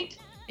 Right?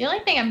 The only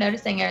thing I'm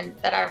noticing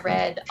that I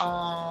read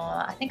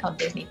on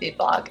Disney Food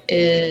Blog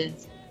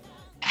is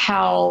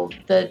how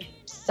the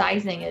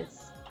sizing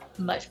is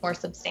much more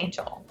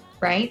substantial,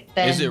 right?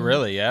 Is it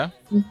really? Yeah.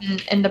 Mm-hmm.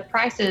 And the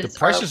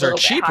prices are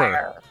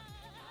cheaper.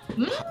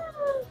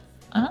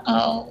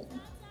 Oh.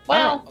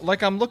 Well,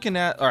 I'm looking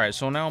at. All right,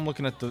 so now I'm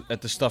looking at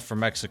the stuff from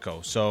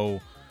Mexico.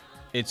 So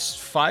it's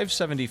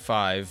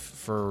 $5.75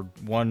 for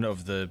one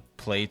of the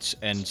plates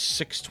and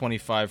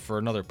 $6.25 for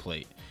another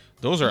plate.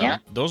 Those are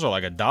like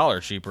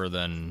 $1 cheaper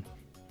than.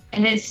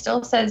 And it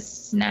still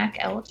says snack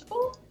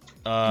eligible.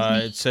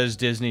 It says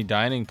Disney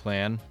dining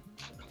plan.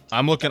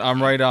 I'm on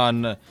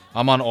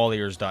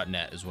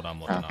allears.net is what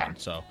I'm looking on.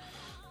 So,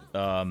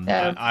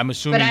 I'm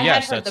assuming but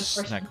yes. Heard the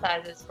portion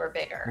sizes were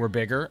bigger. Were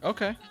bigger?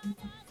 Okay.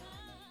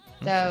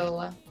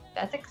 So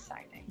that's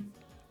exciting.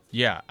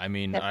 Yeah, I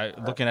mean,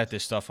 looking at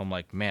this stuff, I'm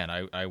like, man,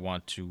 I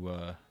want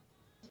to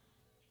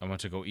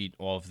go eat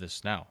all of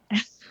this now.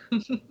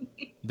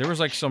 There was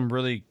like some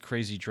really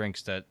crazy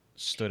drinks that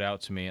stood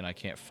out to me, and I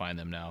can't find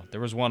them now.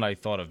 There was one I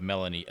thought of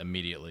Melanie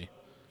immediately.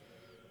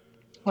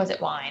 Was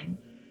it wine?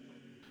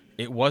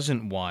 It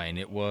wasn't wine.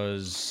 It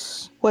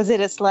was... Was it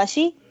a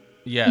slushie?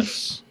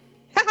 Yes.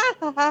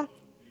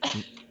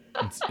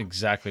 That's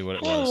exactly what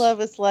it was. I love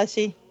a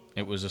slushie.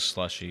 It was a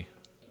slushie.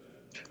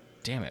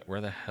 Damn it, where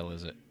the hell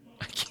is it?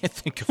 I can't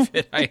think of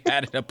it. I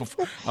had it up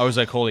before. I was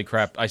like, holy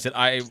crap. I said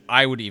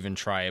I would even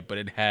try it, but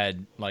it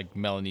had like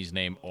Melanie's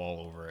name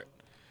all over it.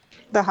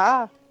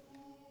 Aha.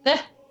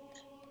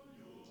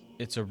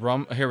 It's a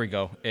rum. Here we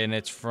go. And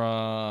it's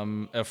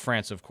from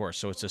France, of course.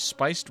 So it's a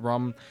spiced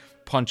rum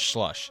punch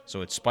slush.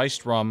 So it's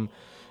spiced rum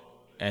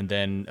and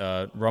then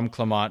rum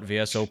Clement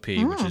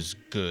VSOP, which is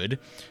good.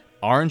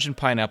 Orange and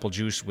pineapple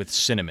juice with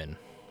cinnamon.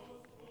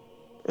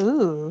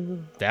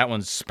 Ooh. That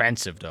one's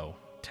expensive, though.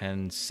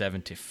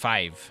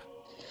 $10.75.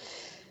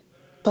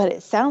 But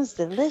it sounds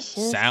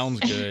delicious. Sounds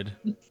good.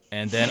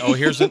 And then,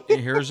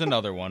 here's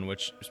another one,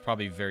 which is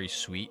probably very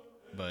sweet,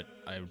 but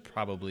I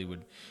probably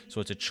would. So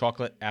it's a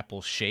chocolate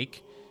apple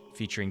shake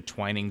featuring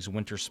Twinings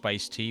Winter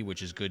Spice Tea,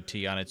 which is good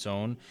tea on its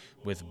own,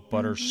 with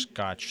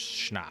butterscotch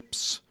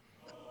schnapps.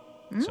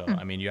 So,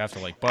 I mean, you have to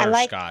like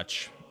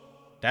butterscotch.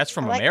 That's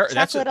from America.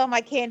 That's chocolate on my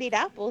candied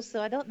apples,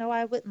 so I don't know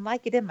why I wouldn't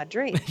like it in my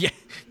drink. Yeah,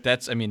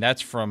 that's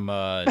from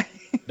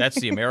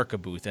that's the America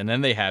booth, and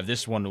then they have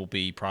this one will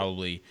be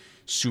probably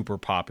super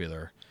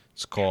popular.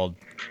 It's called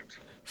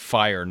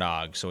Fire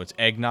Nog, so it's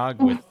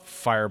eggnog with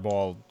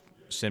Fireball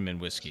cinnamon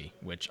whiskey,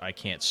 which I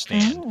can't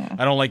stand.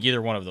 I don't like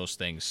either one of those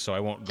things, so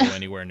I won't go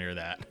anywhere near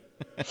that.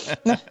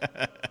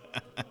 I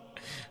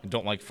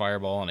don't like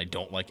Fireball, and I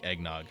don't like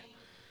eggnog,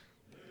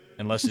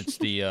 unless it's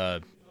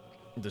the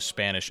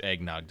Spanish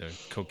eggnog, the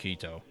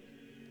coquito,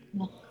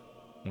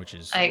 which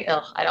is I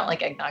don't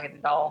like eggnog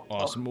at all.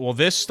 Awesome. Well,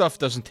 this stuff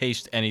doesn't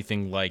taste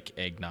anything like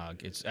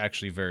eggnog. It's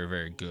actually very,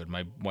 very good.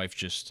 My wife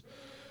just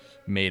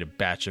made a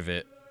batch of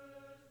it.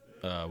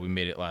 We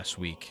made it last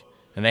week,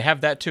 and they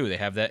have that too. They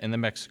have that in the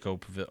Mexico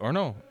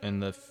in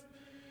the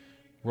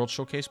World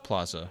Showcase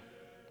Plaza.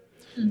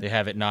 They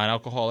have it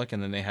non-alcoholic,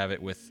 and then they have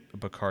it with a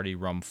Bacardi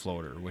rum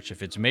floater, which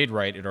if it's made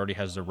right, it already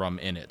has the rum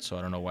in it. So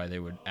I don't know why they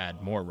would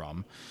add more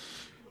rum.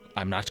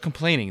 I'm not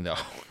complaining, though.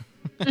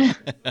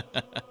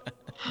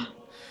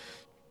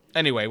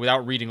 Anyway,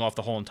 without reading off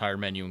the whole entire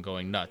menu and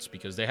going nuts,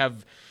 because they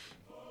have...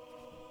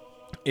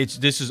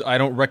 I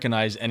don't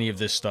recognize any of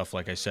this stuff,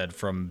 like I said,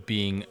 from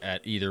being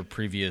at either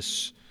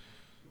previous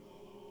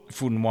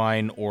Food and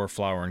Wine or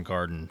Flower and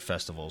Garden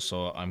festivals.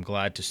 So I'm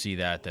glad to see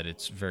that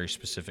it's very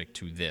specific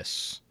to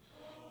this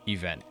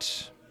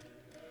event.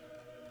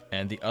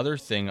 And the other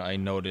thing I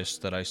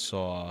noticed that I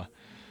saw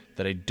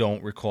that I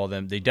don't recall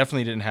them... They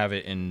definitely didn't have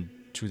it in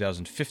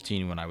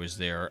 2015 when I was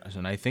there,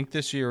 and I think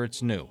this year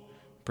it's new.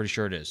 Pretty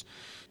sure it is.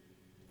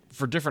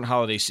 For different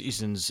holiday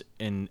seasons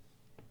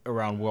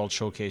around World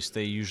Showcase,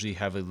 they usually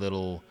have a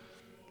little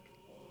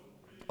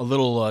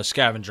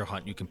scavenger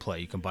hunt you can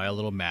play. You can buy a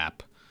little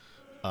map.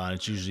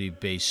 It's usually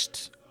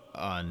based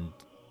on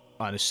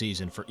a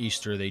season. For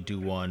Easter, they do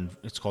one.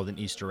 It's called an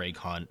Easter egg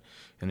hunt,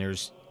 and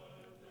there's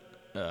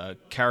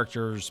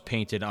characters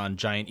painted on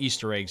giant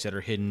Easter eggs that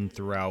are hidden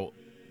throughout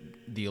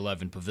the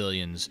 11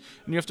 pavilions,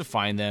 and you have to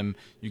find them.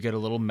 You get a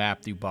little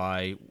map that you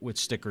buy with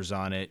stickers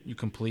on it. You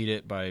complete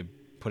it by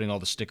putting all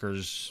the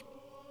stickers,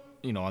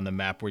 on the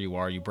map where you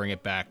are. You bring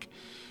it back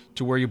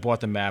to where you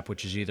bought the map,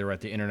 which is either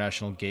at the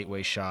International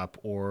Gateway shop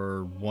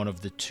or one of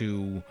the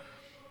two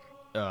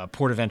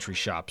port of entry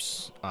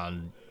shops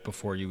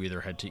before you either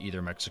head to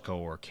either Mexico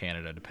or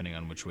Canada, depending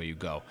on which way you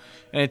go.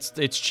 And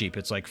it's cheap.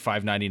 It's like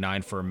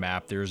 $5.99 for a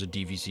map. There's a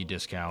DVC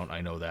discount.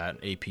 I know that.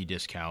 AP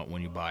discount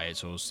when you buy it,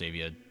 so it'll save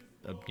you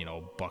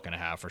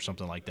 $1.50 or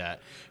something like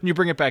that. And you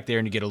bring it back there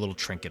and you get a little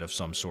trinket of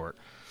some sort,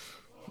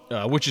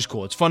 which is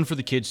cool. It's fun for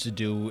the kids to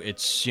do.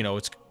 It's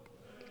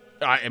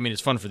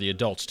fun for the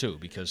adults too,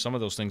 because some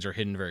of those things are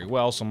hidden very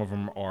well. Some of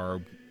them are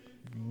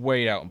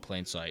way out in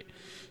plain sight.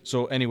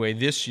 So anyway,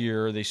 this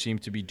year they seem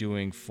to be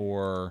doing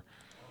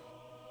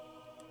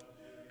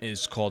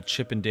is called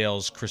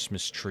Chippendale's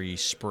Christmas Tree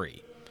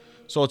Spree.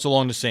 So it's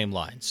along the same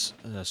lines.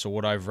 So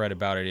what I've read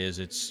about it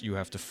is you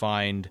have to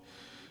find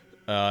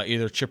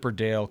either Chip or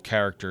Dale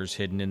characters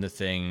hidden in the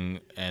thing,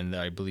 and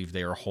I believe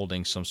they are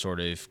holding some sort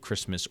of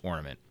Christmas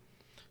ornament.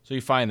 So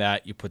you find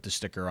that, you put the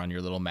sticker on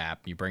your little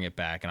map, you bring it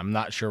back, and I'm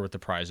not sure what the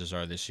prizes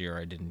are this year.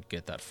 I didn't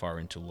get that far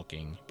into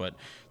looking, but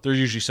there's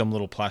usually some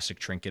little plastic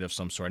trinket of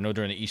some sort. I know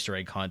during the Easter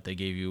egg hunt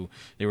they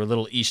were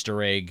little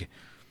Easter egg,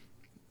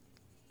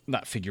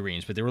 not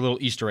figurines, but they were little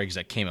Easter eggs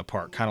that came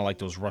apart, kind of like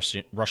those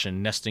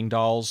Russian nesting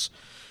dolls.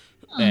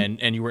 And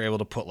you were able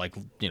to put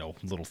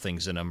little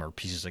things in them or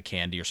pieces of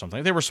candy or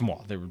something. They were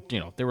small. They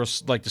were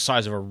like the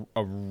size of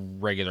a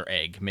regular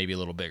egg, maybe a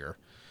little bigger.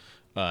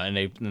 And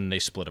they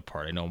split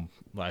apart. I know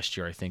last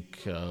year I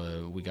think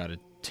we got a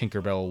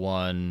Tinkerbell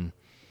one,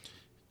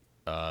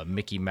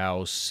 Mickey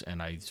Mouse,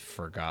 and I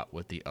forgot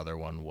what the other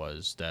one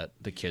was that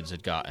the kids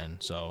had gotten.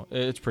 So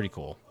it's pretty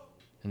cool.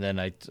 And then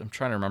I'm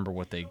trying to remember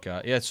what they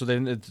got. Yeah, so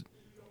then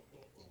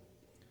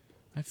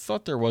I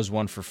thought there was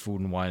one for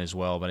Food and Wine as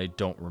well, but I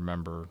don't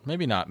remember.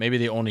 Maybe not. Maybe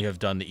they only have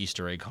done the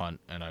Easter egg hunt,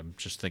 and I'm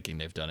just thinking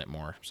they've done it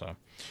more. So,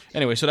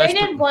 anyway, so that's... They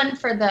did one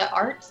for the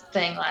arts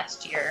thing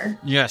last year.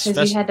 Yes.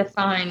 Because you had to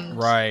find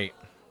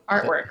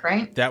artwork,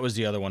 right? That was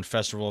the other one,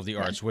 Festival of the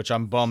Arts, which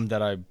I'm bummed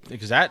that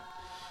because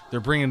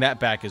they're bringing that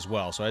back as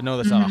well. So I know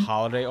that's not a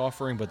holiday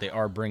offering, but they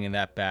are bringing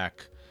that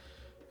back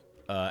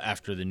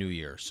after the new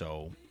year.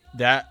 So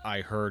that,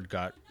 I heard,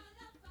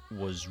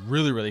 was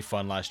really, really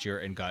fun last year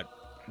and got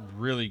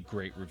really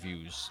great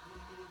reviews.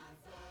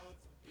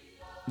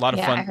 A lot of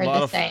fun,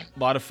 a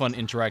lot of fun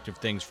interactive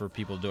things for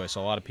people to do. I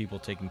saw a lot of people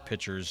taking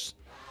pictures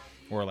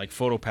or like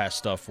PhotoPass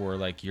stuff where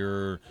like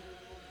you're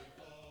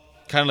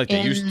kind of like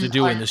they used to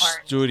do in the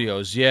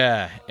studios.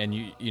 Yeah. And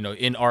you know,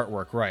 in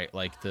artwork, right?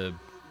 Like the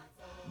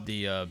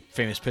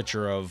famous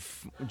picture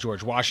of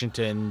George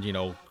Washington, you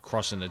know,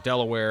 crossing the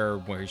Delaware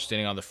where he's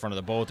standing on the front of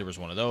the boat. There was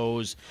one of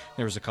those.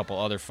 There was a couple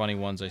other funny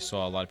ones I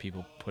saw a lot of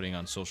people putting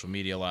on social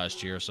media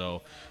last year.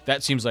 So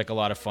that seems like a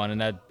lot of fun,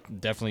 and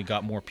that definitely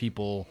got more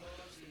people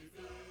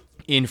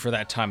in for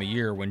that time of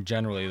year when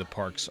generally the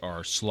parks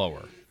are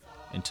slower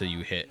until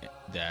you hit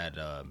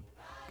that,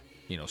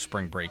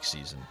 spring break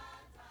season.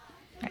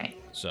 Right.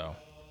 So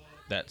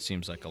that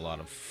seems like a lot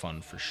of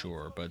fun for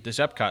sure. But this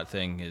Epcot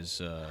thing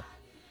is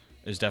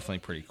definitely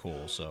pretty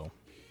cool. So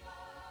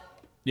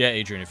yeah,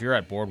 Adrian, if you're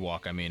at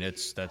Boardwalk, I mean,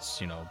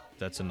 that's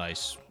a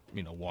nice,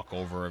 walk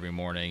over every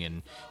morning.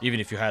 And even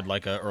if you had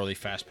like a early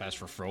fast pass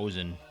for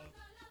Frozen,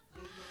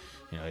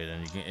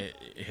 then you can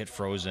hit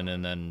Frozen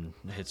and then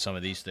hit some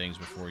of these things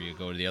before you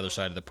go to the other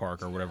side of the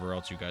park or whatever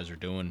else you guys are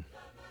doing.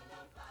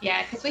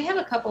 Yeah, because we have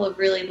a couple of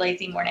really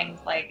lazy mornings,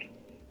 like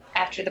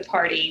after the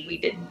party, we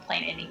didn't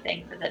plan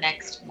anything for the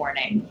next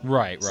morning.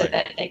 Right. So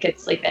that they could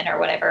sleep in or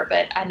whatever.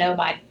 But I know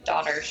my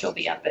daughter, she'll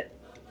be up at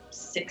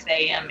 6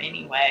 a.m.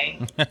 anyway,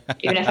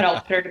 even if I don't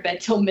put her to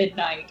bed till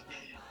midnight.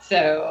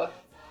 So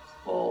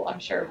I'm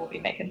sure we'll be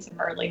making some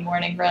early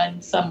morning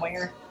runs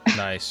somewhere.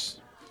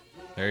 Nice.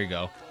 There you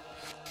go.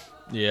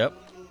 Yep.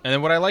 And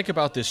then what I like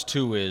about this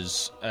too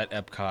is at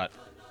Epcot,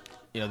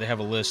 they have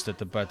a list at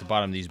the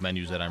bottom of these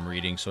menus that I'm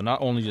reading. So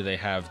not only do they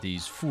have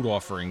these food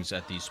offerings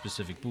at these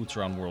specific booths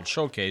around World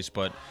Showcase,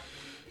 but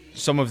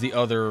some of the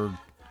other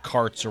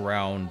carts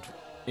around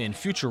in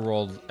Future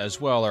World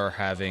as well are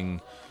having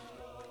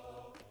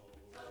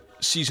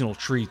seasonal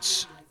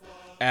treats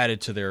added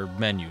to their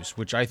menus,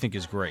 which I think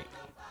is great.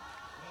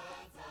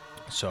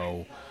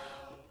 So,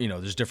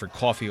 there's different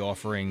coffee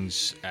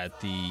offerings at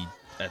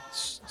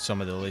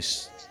some of the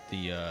lists,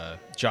 the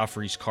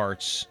Joffrey's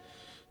carts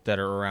that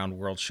are around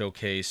World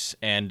Showcase,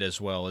 and as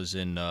well as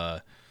in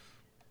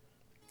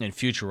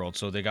Future World.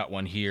 So they got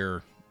one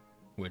here,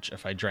 which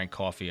if I drank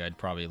coffee, I'd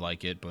probably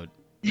like it. But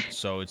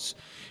so it's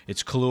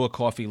Kahlua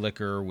coffee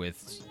liquor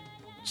with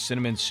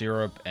cinnamon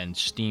syrup and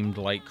steamed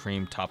light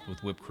cream topped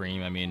with whipped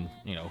cream. I mean,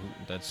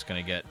 that's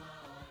gonna get,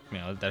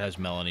 that has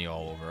Melanie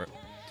all over it.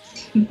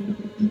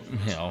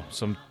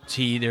 Some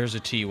tea. There's a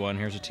tea one.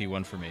 Here's a tea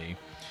one for me.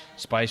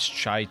 Spiced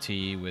chai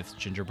tea with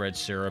gingerbread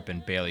syrup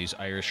and Bailey's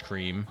Irish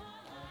cream.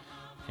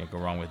 Can't go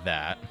wrong with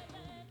that.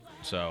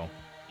 So,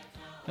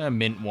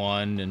 mint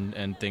one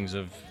and things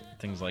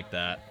like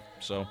that.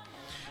 So,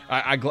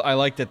 I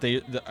like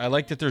that I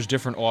like that there's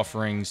different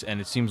offerings,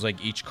 and it seems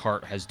like each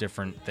cart has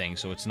different things.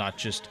 So it's not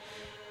just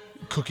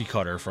cookie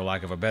cutter, for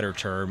lack of a better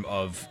term,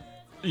 of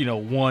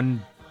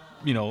one,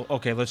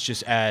 okay, let's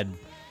just add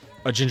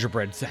a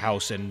gingerbread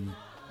house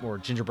or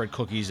gingerbread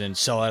cookies and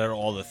sell out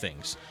all the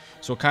things.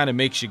 So it kind of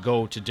makes you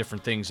go to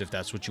different things if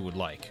that's what you would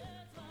like.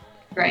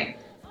 Right.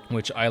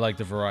 Which I like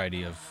the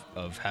variety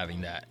of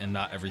having that and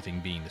not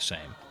everything being the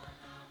same.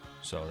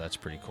 So that's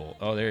pretty cool.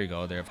 Oh, there you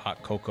go. They have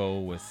hot cocoa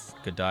with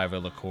Godiva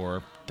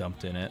liqueur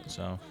dumped in it.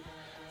 So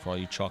for all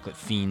you chocolate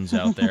fiends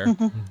out there.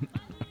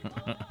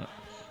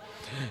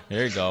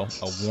 There you go.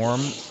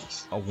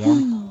 A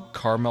warm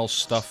caramel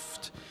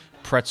stuffed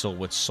pretzel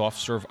with soft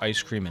serve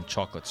ice cream and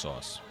chocolate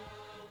sauce.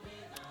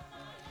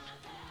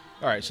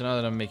 All right, so now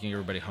that I'm making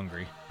everybody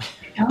hungry.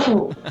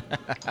 Oh.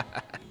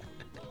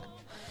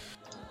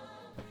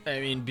 I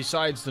mean,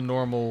 besides the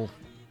normal,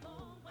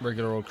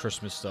 regular old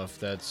Christmas stuff,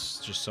 that's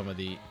just some of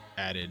the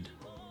added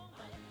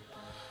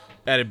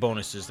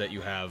bonuses that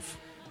you have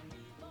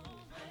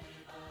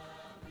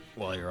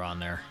while you're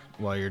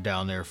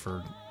down there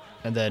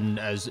and then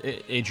as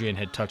Adrian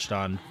had touched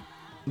on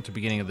at the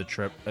beginning of the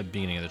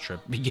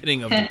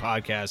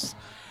podcast,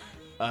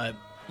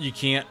 you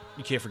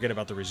can't forget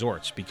about the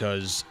resorts,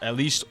 because at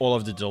least all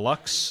of the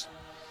deluxe,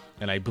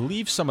 and I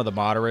believe some of the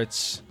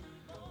moderates,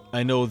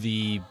 I know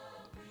the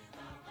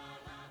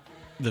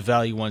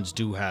value ones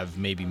do have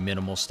maybe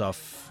minimal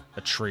stuff,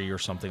 a tree or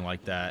something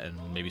like that, and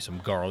maybe some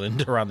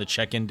garland around the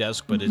check-in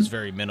desk, but it's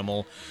very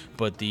minimal.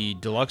 But the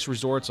deluxe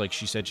resorts, like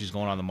she said, she's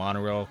going on the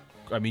monorail.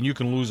 I mean, you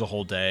can lose a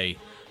whole day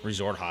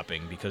resort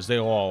hopping, because they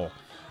all,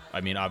 I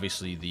mean,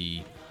 obviously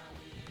the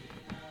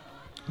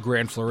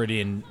Grand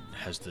Floridian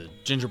has the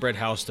gingerbread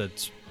house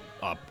that's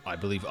up, I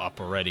believe,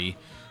 up already.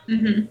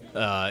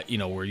 Mm-hmm. You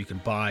know, where you can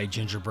buy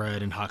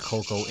gingerbread and hot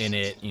cocoa in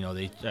it. You know,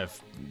 they have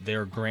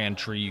their grand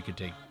tree. You could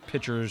take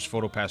pictures,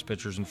 PhotoPass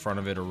pictures in front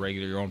of it, or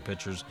regular your own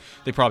pictures.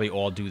 They probably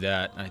all do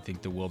that. I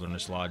think the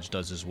Wilderness Lodge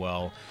does as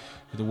well.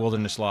 The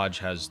Wilderness Lodge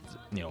has,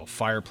 you know, a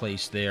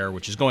fireplace there,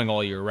 which is going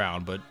all year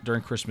round. But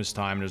during Christmas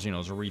time, there's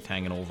a wreath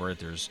hanging over it.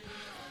 There's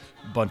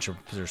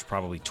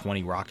probably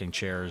 20 rocking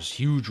chairs,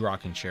 huge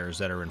rocking chairs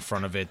that are in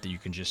front of it that you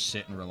can just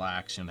sit and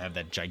relax, and have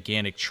that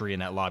gigantic tree in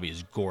that lobby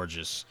is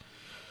gorgeous.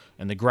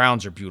 And the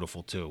grounds are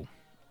beautiful too.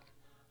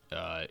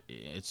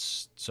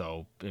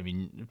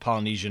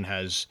 Polynesian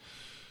has,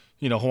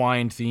 you know,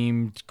 Hawaiian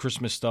themed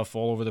Christmas stuff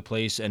all over the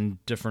place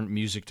and different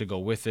music to go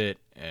with it,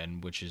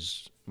 and which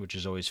is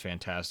always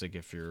fantastic.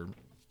 If you're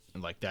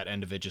like that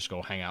end of it, just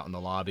go hang out in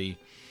the lobby.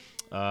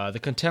 The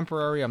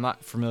Contemporary, I'm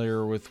not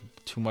familiar with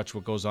too much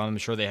what goes on. I'm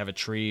sure they have a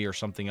tree or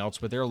something else,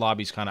 but their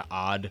lobby's kind of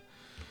odd.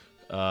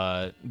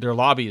 Their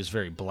lobby is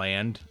very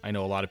bland. I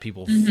know a lot of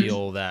people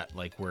feel that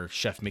like where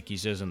Chef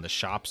Mickey's is and the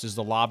shops is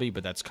the lobby,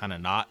 but that's kind of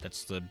not.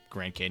 That's the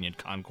Grand Canyon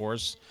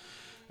Concourse.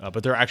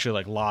 But they're actually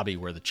like lobby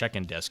where the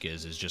check-in desk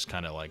is just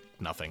kind of like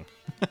nothing.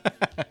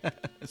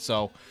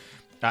 So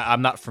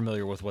I'm not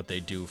familiar with what they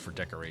do for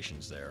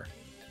decorations there,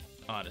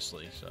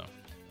 honestly. So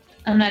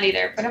I'm not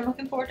either, but I'm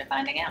looking forward to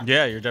finding out.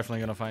 Yeah, you're definitely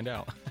going to find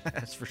out.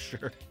 That's for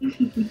sure.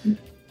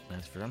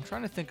 I'm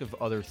trying to think of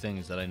other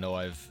things that I know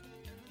I've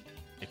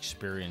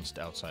experienced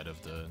outside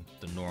of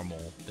the normal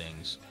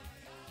things.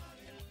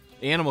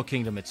 Animal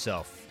Kingdom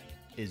itself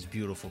is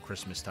beautiful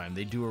Christmas time.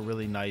 They do a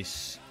really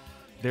nice,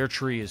 their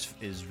tree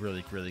is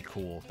really, really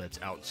cool. That's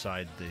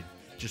outside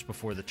just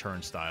before the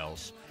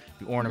turnstiles.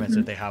 The ornaments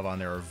that they have on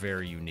there are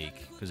very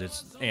unique because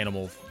it's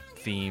animal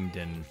themed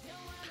and,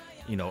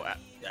 you know,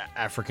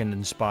 African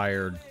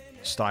inspired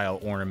style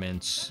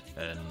ornaments,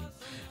 and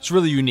it's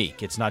really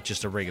unique. It's not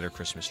just a regular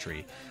Christmas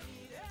tree.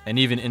 And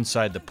even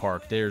inside the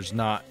park,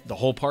 the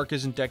whole park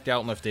isn't decked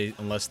out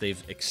unless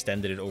they've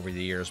extended it over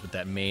the years. But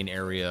that main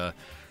area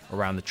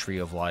around the Tree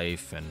of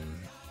Life and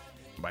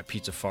by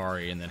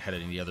Pizzafari, and then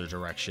headed in the other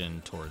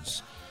direction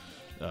towards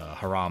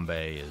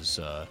Harambe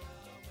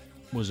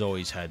was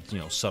always had, you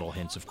know, subtle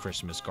hints of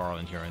Christmas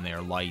garland here and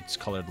there, lights,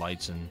 colored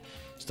lights, and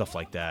stuff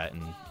like that,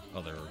 and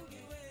other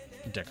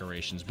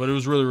decorations. But it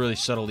was really, really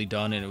subtly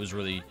done, and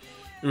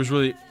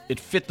it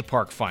fit the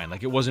park fine.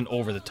 Like, it wasn't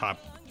over the top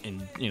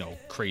and, you know,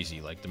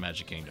 crazy like the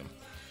Magic Kingdom.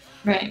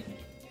 Right.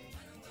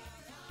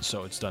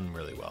 So it's done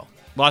really well.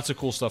 Lots of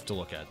cool stuff to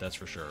look at, that's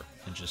for sure.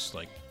 And just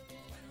like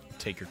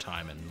take your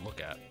time and look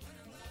at.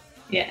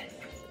 Yes.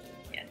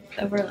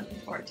 So we're looking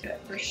forward to it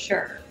for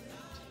sure.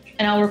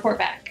 And I'll report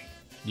back.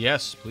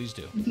 Yes, please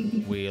do.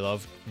 we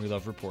love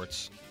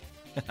reports.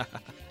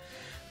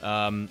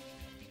 And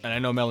I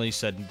know Melanie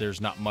said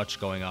there's not much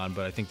going on,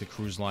 but I think the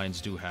cruise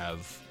lines do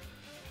have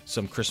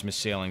some Christmas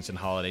sailings and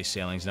holiday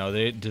sailings. Now,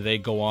 do they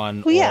go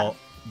on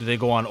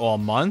all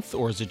month,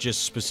 or is it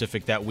just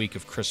specific that week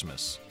of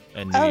Christmas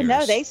and New Year's?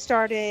 No, they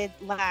started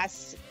at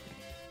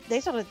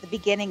the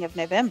beginning of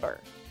November.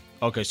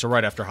 Okay, so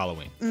right after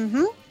Halloween.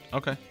 Mm-hmm.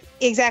 Okay.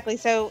 Exactly.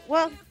 So,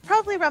 well,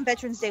 probably around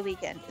Veterans Day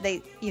weekend.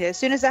 They, you know, as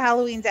soon as the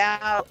Halloween's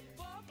out,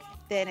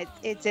 then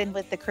it's in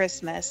with the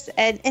Christmas.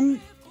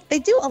 And they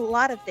do a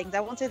lot of things.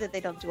 I won't say that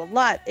they don't do a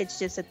lot. It's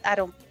just that I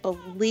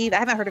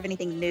haven't heard of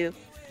anything new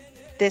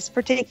this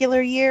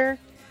particular year.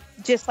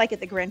 Just like at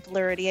the Grand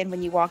Floridian,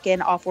 when you walk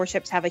in, all four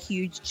ships have a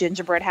huge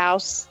gingerbread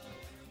house.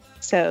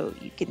 So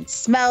you can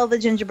smell the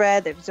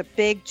gingerbread. There's a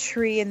big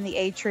tree in the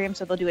atrium,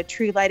 so they'll do a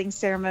tree lighting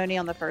ceremony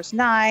on the first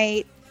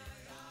night.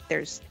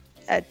 There's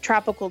a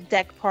tropical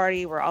deck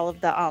party where all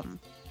of the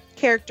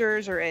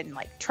characters are in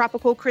like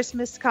tropical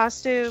Christmas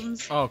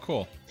costumes. Oh,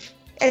 cool.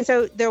 And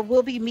so there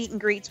will be meet and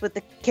greets with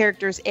the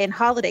characters in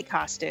holiday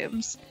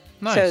costumes.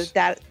 Nice.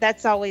 So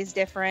that's always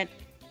different.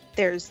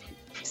 There's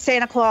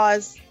Santa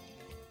Claus.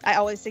 I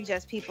always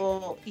suggest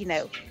people, you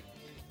know,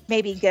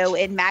 maybe go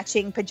in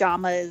matching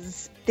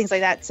pajamas, things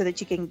like that, so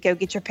that you can go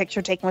get your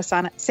picture taken with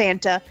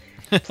Santa.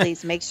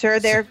 Please make sure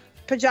they're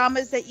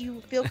pajamas that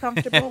you feel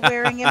comfortable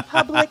wearing in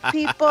public,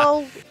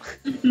 people.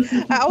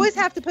 I always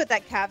have to put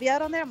that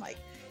caveat on there. I'm like,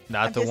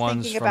 not the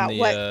ones from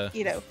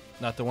the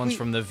not the ones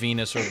from the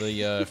Venus or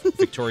the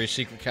Victoria's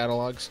Secret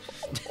catalogs,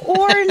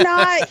 or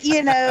not,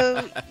 you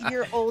know,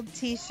 your old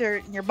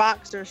T-shirt and your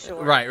boxer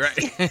shorts. Right.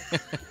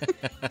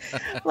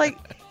 Like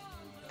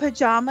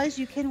pajamas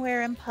you can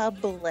wear in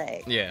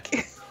public. Yeah.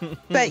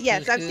 But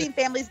yes, I've seen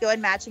families go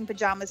in matching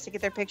pajamas to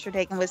get their picture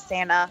taken with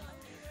Santa.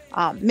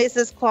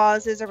 Mrs.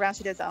 Claus is around.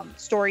 She does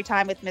story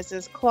time with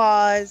Mrs.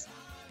 Claus.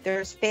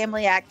 There's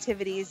family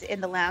activities in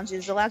the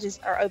lounges. The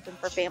lounges are open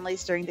for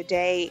families during the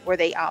day, where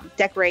they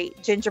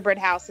decorate gingerbread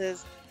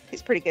houses.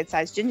 These pretty good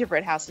sized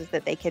gingerbread houses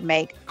that they can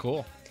make.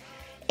 Cool.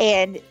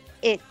 And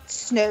it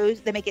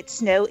snows. They make it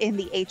snow in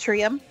the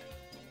atrium.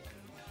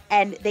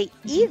 And they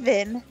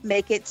even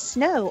make it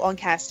snow on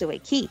Castaway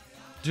Cay.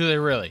 Do they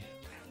really?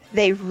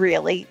 They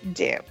really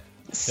do.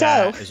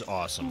 That is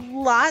awesome.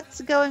 Lots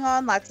going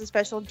on, lots of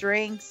special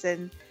drinks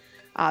and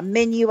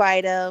menu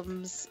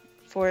items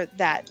for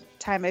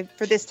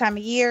this time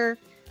of year.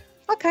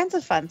 all kinds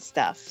of fun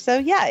stuff. So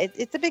yeah,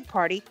 it's a big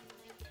party.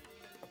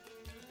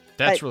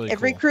 That's really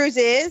every cool. cruise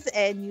is,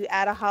 and you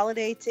add a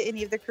holiday to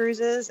any of the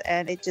cruises,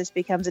 and it just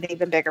becomes an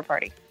even bigger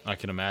party. I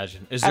can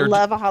imagine. I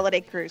love a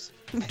holiday cruise.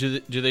 do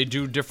they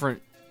do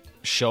different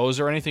shows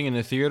or anything in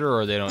the theater,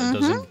 or they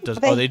don't?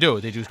 They do.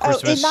 They do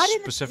Christmas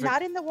specific.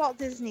 Not in the Walt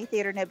Disney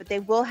Theater, no, but they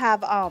will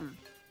have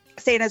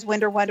Santa's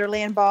Winter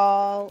Wonderland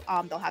Ball.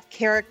 They'll have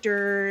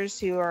characters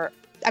who are.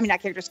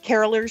 Not characters,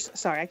 carolers.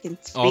 Sorry, I can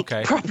speak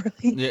properly.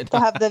 Yeah. They'll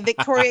have the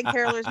Victorian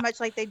carolers, much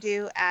like they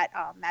do at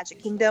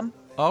Magic Kingdom.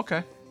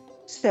 Okay.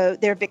 So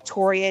they're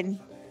Victorian.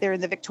 They're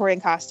in the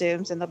Victorian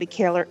costumes, and they'll be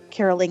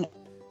caroling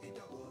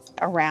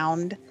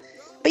around.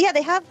 But yeah,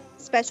 they have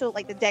special,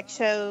 like the deck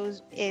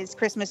shows is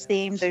Christmas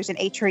themed. There's an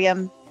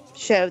atrium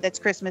show that's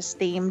Christmas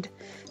themed.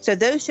 So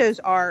those shows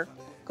are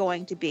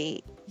going to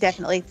be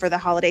definitely for the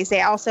holidays.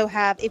 They also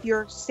have, if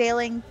you're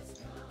sailing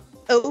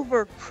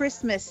over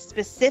Christmas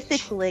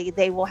specifically,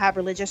 they will have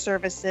religious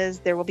services.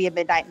 There will be a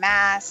midnight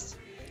mass,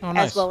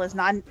 as well as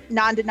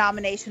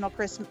non-denominational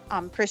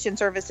Christian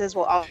services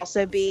will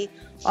also be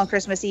on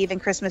Christmas Eve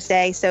and Christmas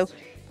Day. So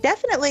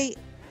definitely,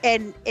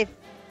 and if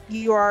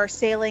you are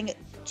sailing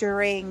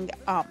during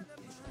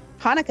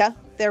Hanukkah,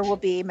 there will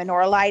be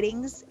menorah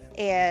lightings,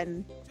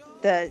 and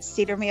the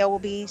Seder meal will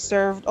be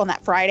served on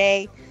that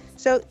Friday.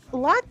 So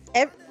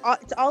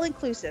it's all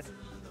inclusive.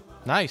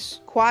 Nice.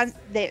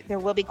 There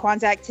will be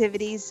Kwanzaa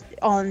activities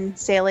on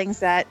sailings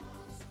that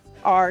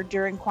are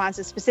during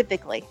Kwanzaa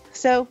specifically.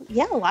 So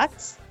yeah,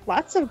 lots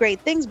of great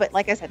things. But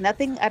like I said,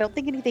 I don't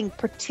think anything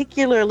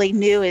particularly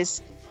new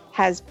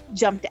has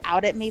jumped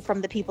out at me from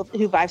the people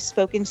who I've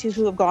spoken to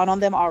who have gone on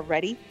them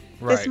already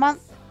this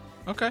month.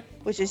 Okay.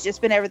 Which has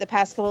just been over the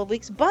past couple of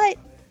weeks. But,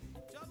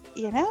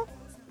 yeah,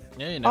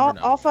 you never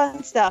know. All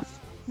fun stuff.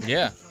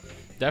 Yeah,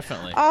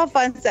 definitely. All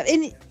fun stuff.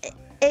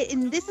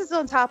 And this is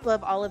on top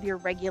of all of your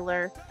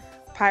regular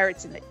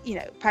Pirates in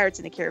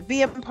the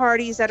Caribbean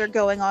parties that are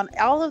going on.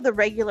 All of the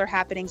regular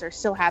happenings are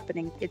still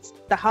happening. It's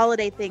the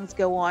holiday things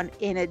go on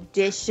in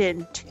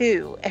addition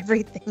to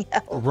everything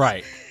else.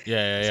 Right.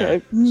 Yeah.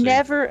 So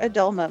never a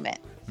dull moment.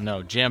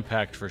 No,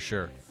 jam-packed for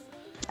sure.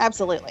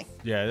 Absolutely.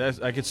 Yeah,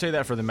 I could say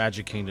that for the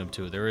Magic Kingdom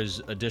too. There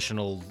is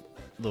additional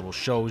little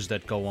shows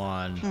that go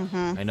on.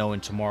 Mm-hmm. I know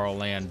in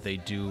Tomorrowland they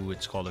do.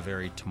 It's called a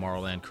very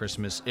Tomorrowland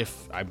Christmas.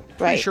 I'm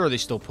pretty sure they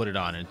still put it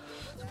on. And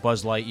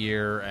Buzz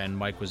Lightyear and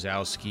Mike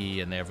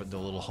Wazowski, and they have the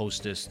little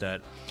hostess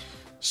that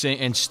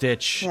and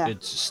Stitch. Yeah.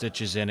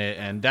 Stitch is in it,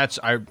 and that's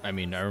I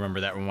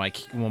remember that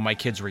when my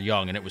kids were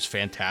young, and it was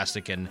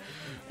fantastic. And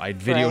I'd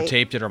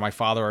videotaped it, or my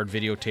father had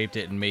videotaped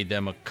it and made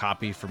them a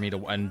copy for me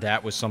to, and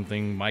that was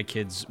something my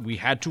kids, we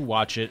had to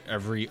watch it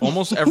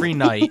almost every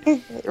night.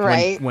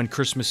 when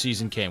Christmas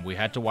season came. We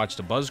had to watch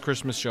the Buzz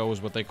Christmas Show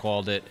is what they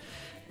called it.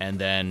 And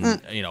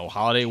then,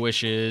 holiday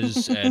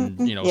wishes and,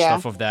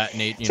 stuff of that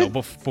nature,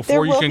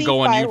 before you can go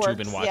on YouTube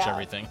and watch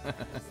everything.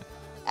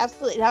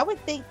 Absolutely. And I would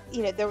think,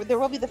 there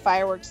will be the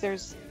fireworks.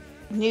 There's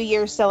New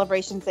Year's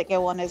celebrations that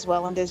go on as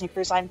well on Disney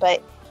Cruise Line,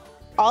 but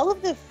all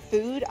of the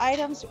food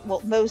items,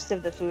 most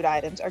of the food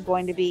items are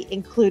going to be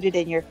included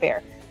in your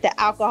fare. The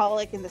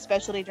alcoholic and the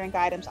specialty drink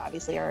items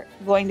obviously are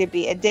going to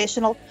be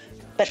additional.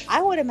 But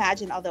I would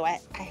imagine, although I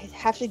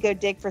have to go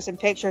dig for some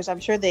pictures, I'm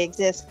sure they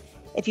exist.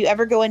 If you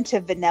ever go into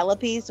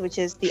Vanellope's, which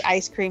is the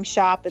ice cream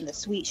shop and the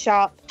sweet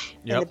shop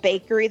and the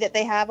bakery that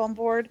they have on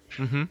board,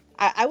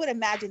 I would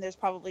imagine there's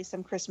probably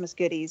some Christmas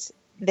goodies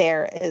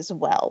there as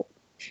well.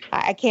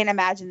 I can't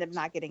imagine them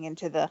not getting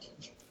into the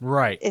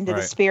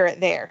the spirit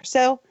there.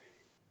 So,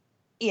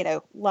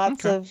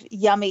 lots of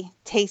yummy,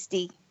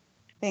 tasty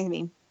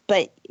things.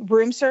 But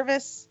room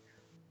service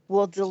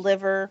will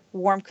deliver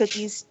warm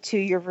cookies to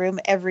your room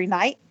every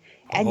night.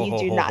 And you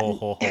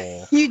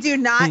do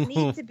not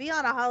need to be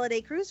on a holiday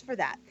cruise for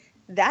that.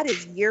 That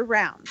is year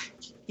round.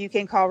 You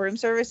can call room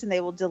service and they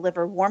will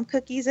deliver warm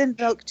cookies and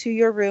milk to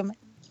your room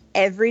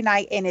every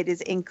night, and it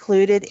is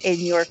included in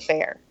your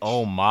fare.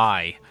 Oh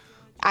my.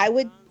 I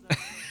would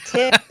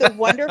tip the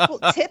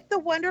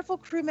wonderful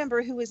crew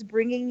member who is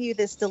bringing you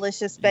this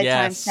delicious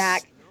bedtime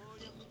snack.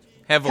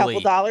 Heavily. A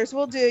couple dollars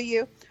will do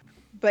you.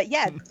 But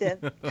yeah,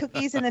 the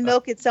cookies and the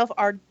milk itself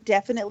are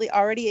definitely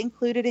already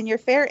included in your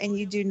fare, and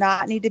you do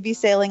not need to be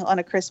sailing on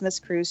a Christmas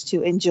cruise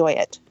to enjoy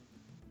it.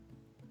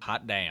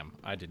 Hot damn.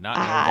 I did not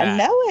know that. I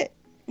know it.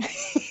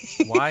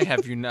 Why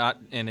have you not,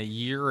 in a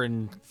year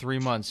and 3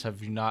 months,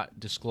 have you not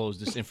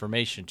disclosed this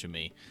information to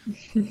me?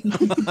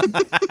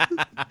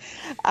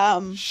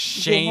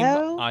 Shame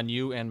on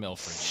you and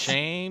Milford.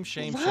 Shame.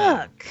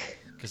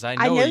 Because I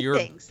know you're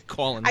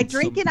calling. I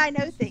drink and I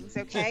know things,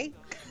 okay?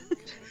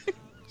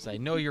 I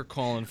know you're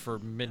calling for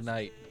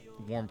midnight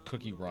warm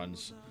cookie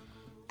runs.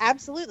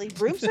 Absolutely.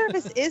 Room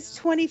service is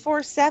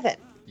 24/7.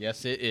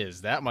 Yes, it is.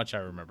 That much I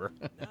remember.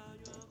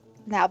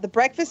 Now, the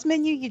breakfast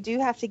menu, you do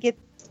have to get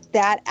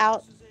that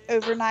out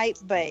overnight,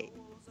 but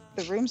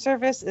the room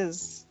service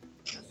is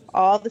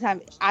all the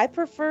time. I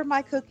prefer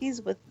my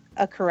cookies with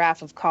a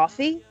carafe of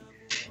coffee,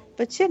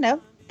 but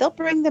they'll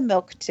bring the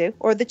milk too,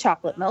 or the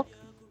chocolate milk.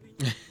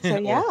 So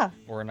yeah.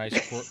 or a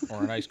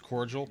nice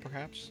cordial,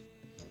 perhaps.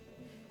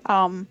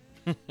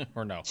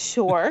 Or no?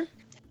 Sure.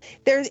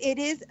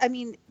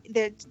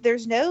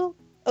 There's no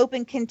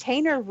open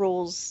container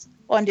rules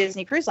on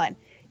Disney Cruise Line.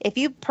 If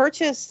you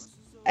purchase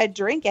a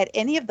drink at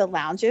any of the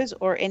lounges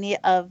or any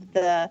of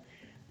the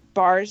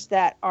bars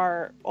that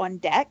are on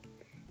deck,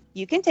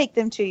 you can take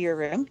them to your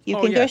room. You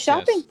can go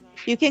shopping.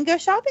 Yes. You can go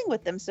shopping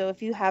with them. So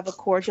if you have a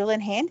cordial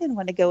in hand and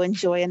want to go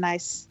enjoy a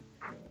nice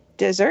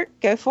dessert,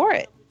 go for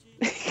it.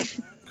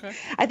 Okay.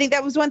 I think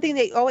that was one thing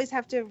they always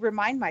have to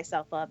remind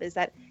myself of, is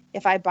that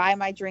if I buy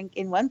my drink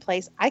in one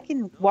place, I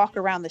can walk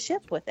around the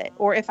ship with it.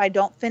 Or if I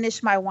don't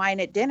finish my wine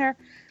at dinner,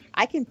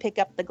 I can pick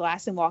up the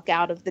glass and walk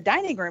out of the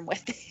dining room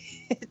with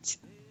it.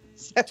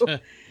 So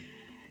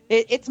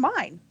it's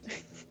mine.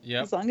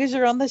 Yeah. As long as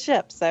you're on the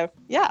ship. So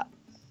yeah,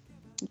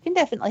 you can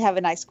definitely have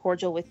a nice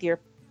cordial with your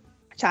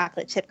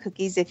chocolate chip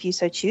cookies if you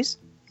so choose.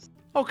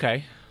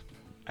 Okay.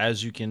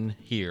 As you can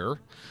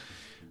hear,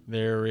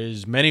 there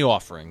is many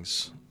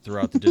offerings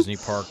throughout the Disney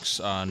parks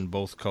on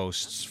both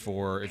coasts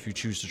for if you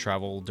choose to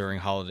travel during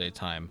holiday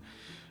time.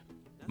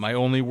 My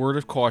only word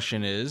of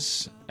caution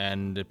is,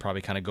 and it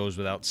probably kind of goes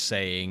without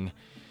saying,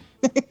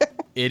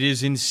 it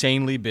is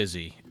insanely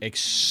busy,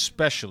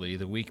 especially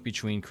the week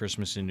between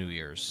Christmas and New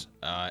Year's.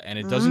 And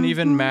it doesn't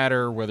even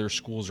matter whether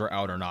schools are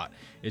out or not.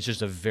 It's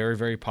just a very,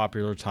 very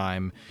popular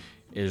time.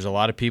 There's a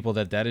lot of people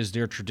that is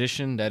their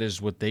tradition. That is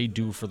what they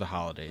do for the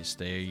holidays.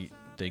 They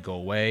go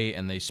away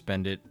and they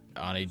spend it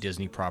on a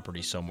Disney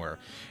property somewhere.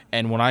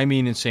 And when I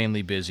mean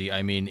insanely busy,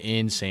 I mean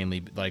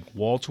insanely, like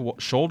wall to wall,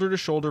 shoulder to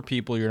shoulder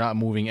people. You're not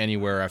moving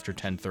anywhere after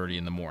 10:30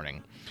 in the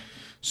morning.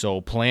 So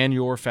plan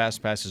your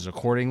fast passes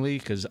accordingly,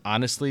 because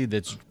honestly,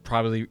 that's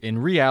probably in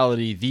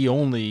reality the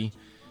only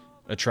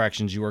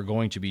attractions you are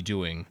going to be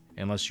doing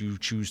unless you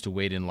choose to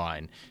wait in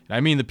line. And I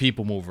mean the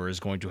People Mover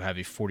is going to have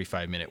a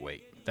 45-minute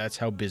wait. That's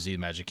how busy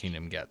Magic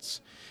Kingdom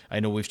gets.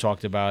 I know we've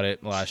talked about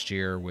it last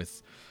year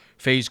with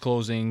phase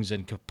closings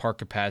and park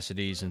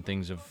capacities and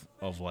things of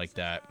like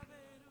that.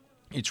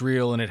 It's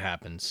real and it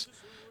happens.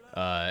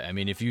 I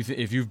mean, if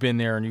you've been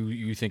there and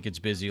you think it's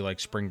busy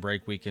like spring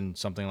break weekend,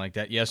 something like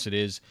that, yes, it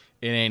is.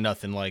 It ain't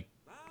nothing like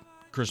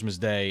Christmas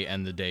Day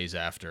and the days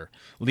after.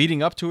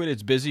 Leading up to it,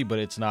 it's busy, but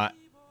it's not.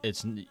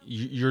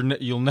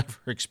 You'll never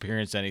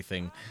experience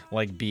anything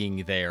like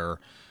being there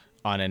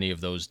on any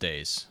of those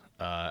days.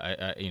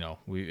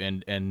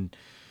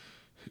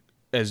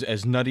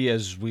 As nutty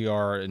as we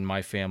are in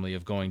my family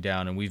of going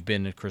down, and we've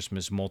been at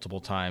Christmas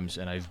multiple times,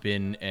 and I've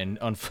been, and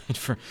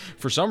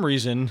for some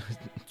reason,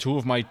 two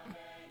of my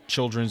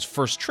children's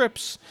first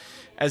trips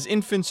as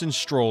infants in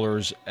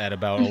strollers at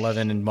about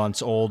 11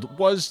 months old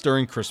was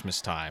during Christmas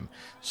time.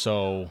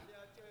 So,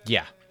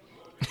 yeah.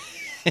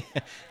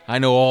 I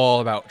know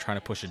all about trying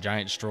to push a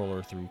giant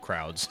stroller through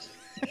crowds.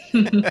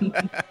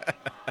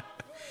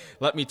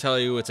 Let me tell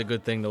you, it's a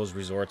good thing those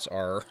resorts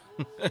are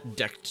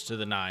decked to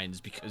the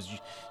nines, because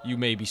you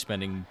may be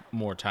spending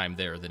more time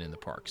there than in the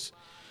parks.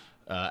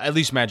 At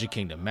least Magic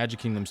Kingdom. Magic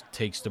Kingdom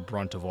takes the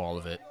brunt of all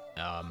of it.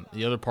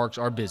 The other parks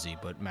are busy,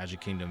 but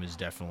Magic Kingdom is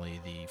definitely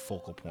the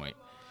focal point.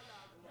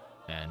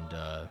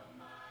 And,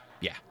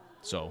 yeah.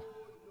 So,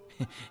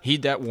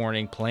 heed that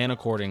warning. Plan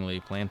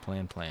accordingly. Plan.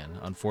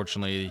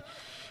 Unfortunately,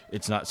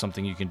 it's not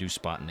something you can do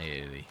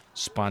spontaneously.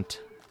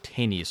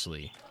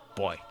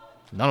 Boy.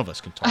 None of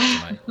us can talk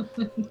tonight.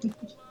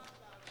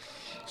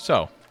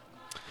 So,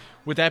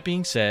 with that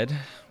being said,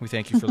 we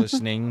thank you for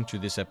listening to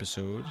this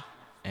episode,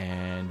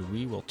 and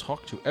we will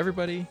talk to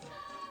everybody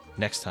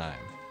next time.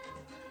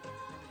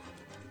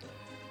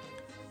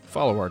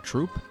 Follow our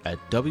troupe at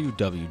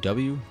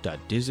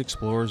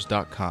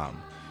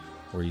www.DizExplorers.com,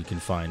 where you can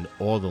find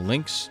all the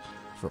links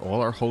for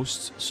all our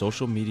hosts'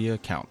 social media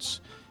accounts.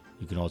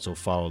 You can also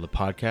follow the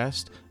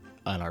podcast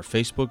on our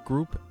Facebook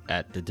group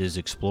at The Diz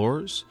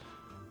Explorers,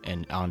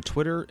 and on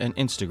Twitter and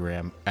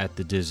Instagram at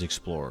The Diz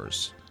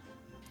Explorers.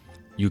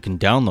 You can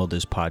download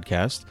this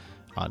podcast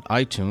on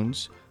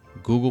iTunes,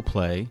 Google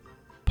Play,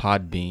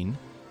 Podbean,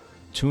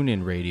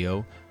 TuneIn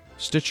Radio,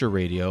 Stitcher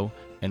Radio,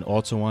 and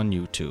also on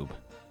YouTube.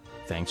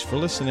 Thanks for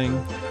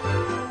listening.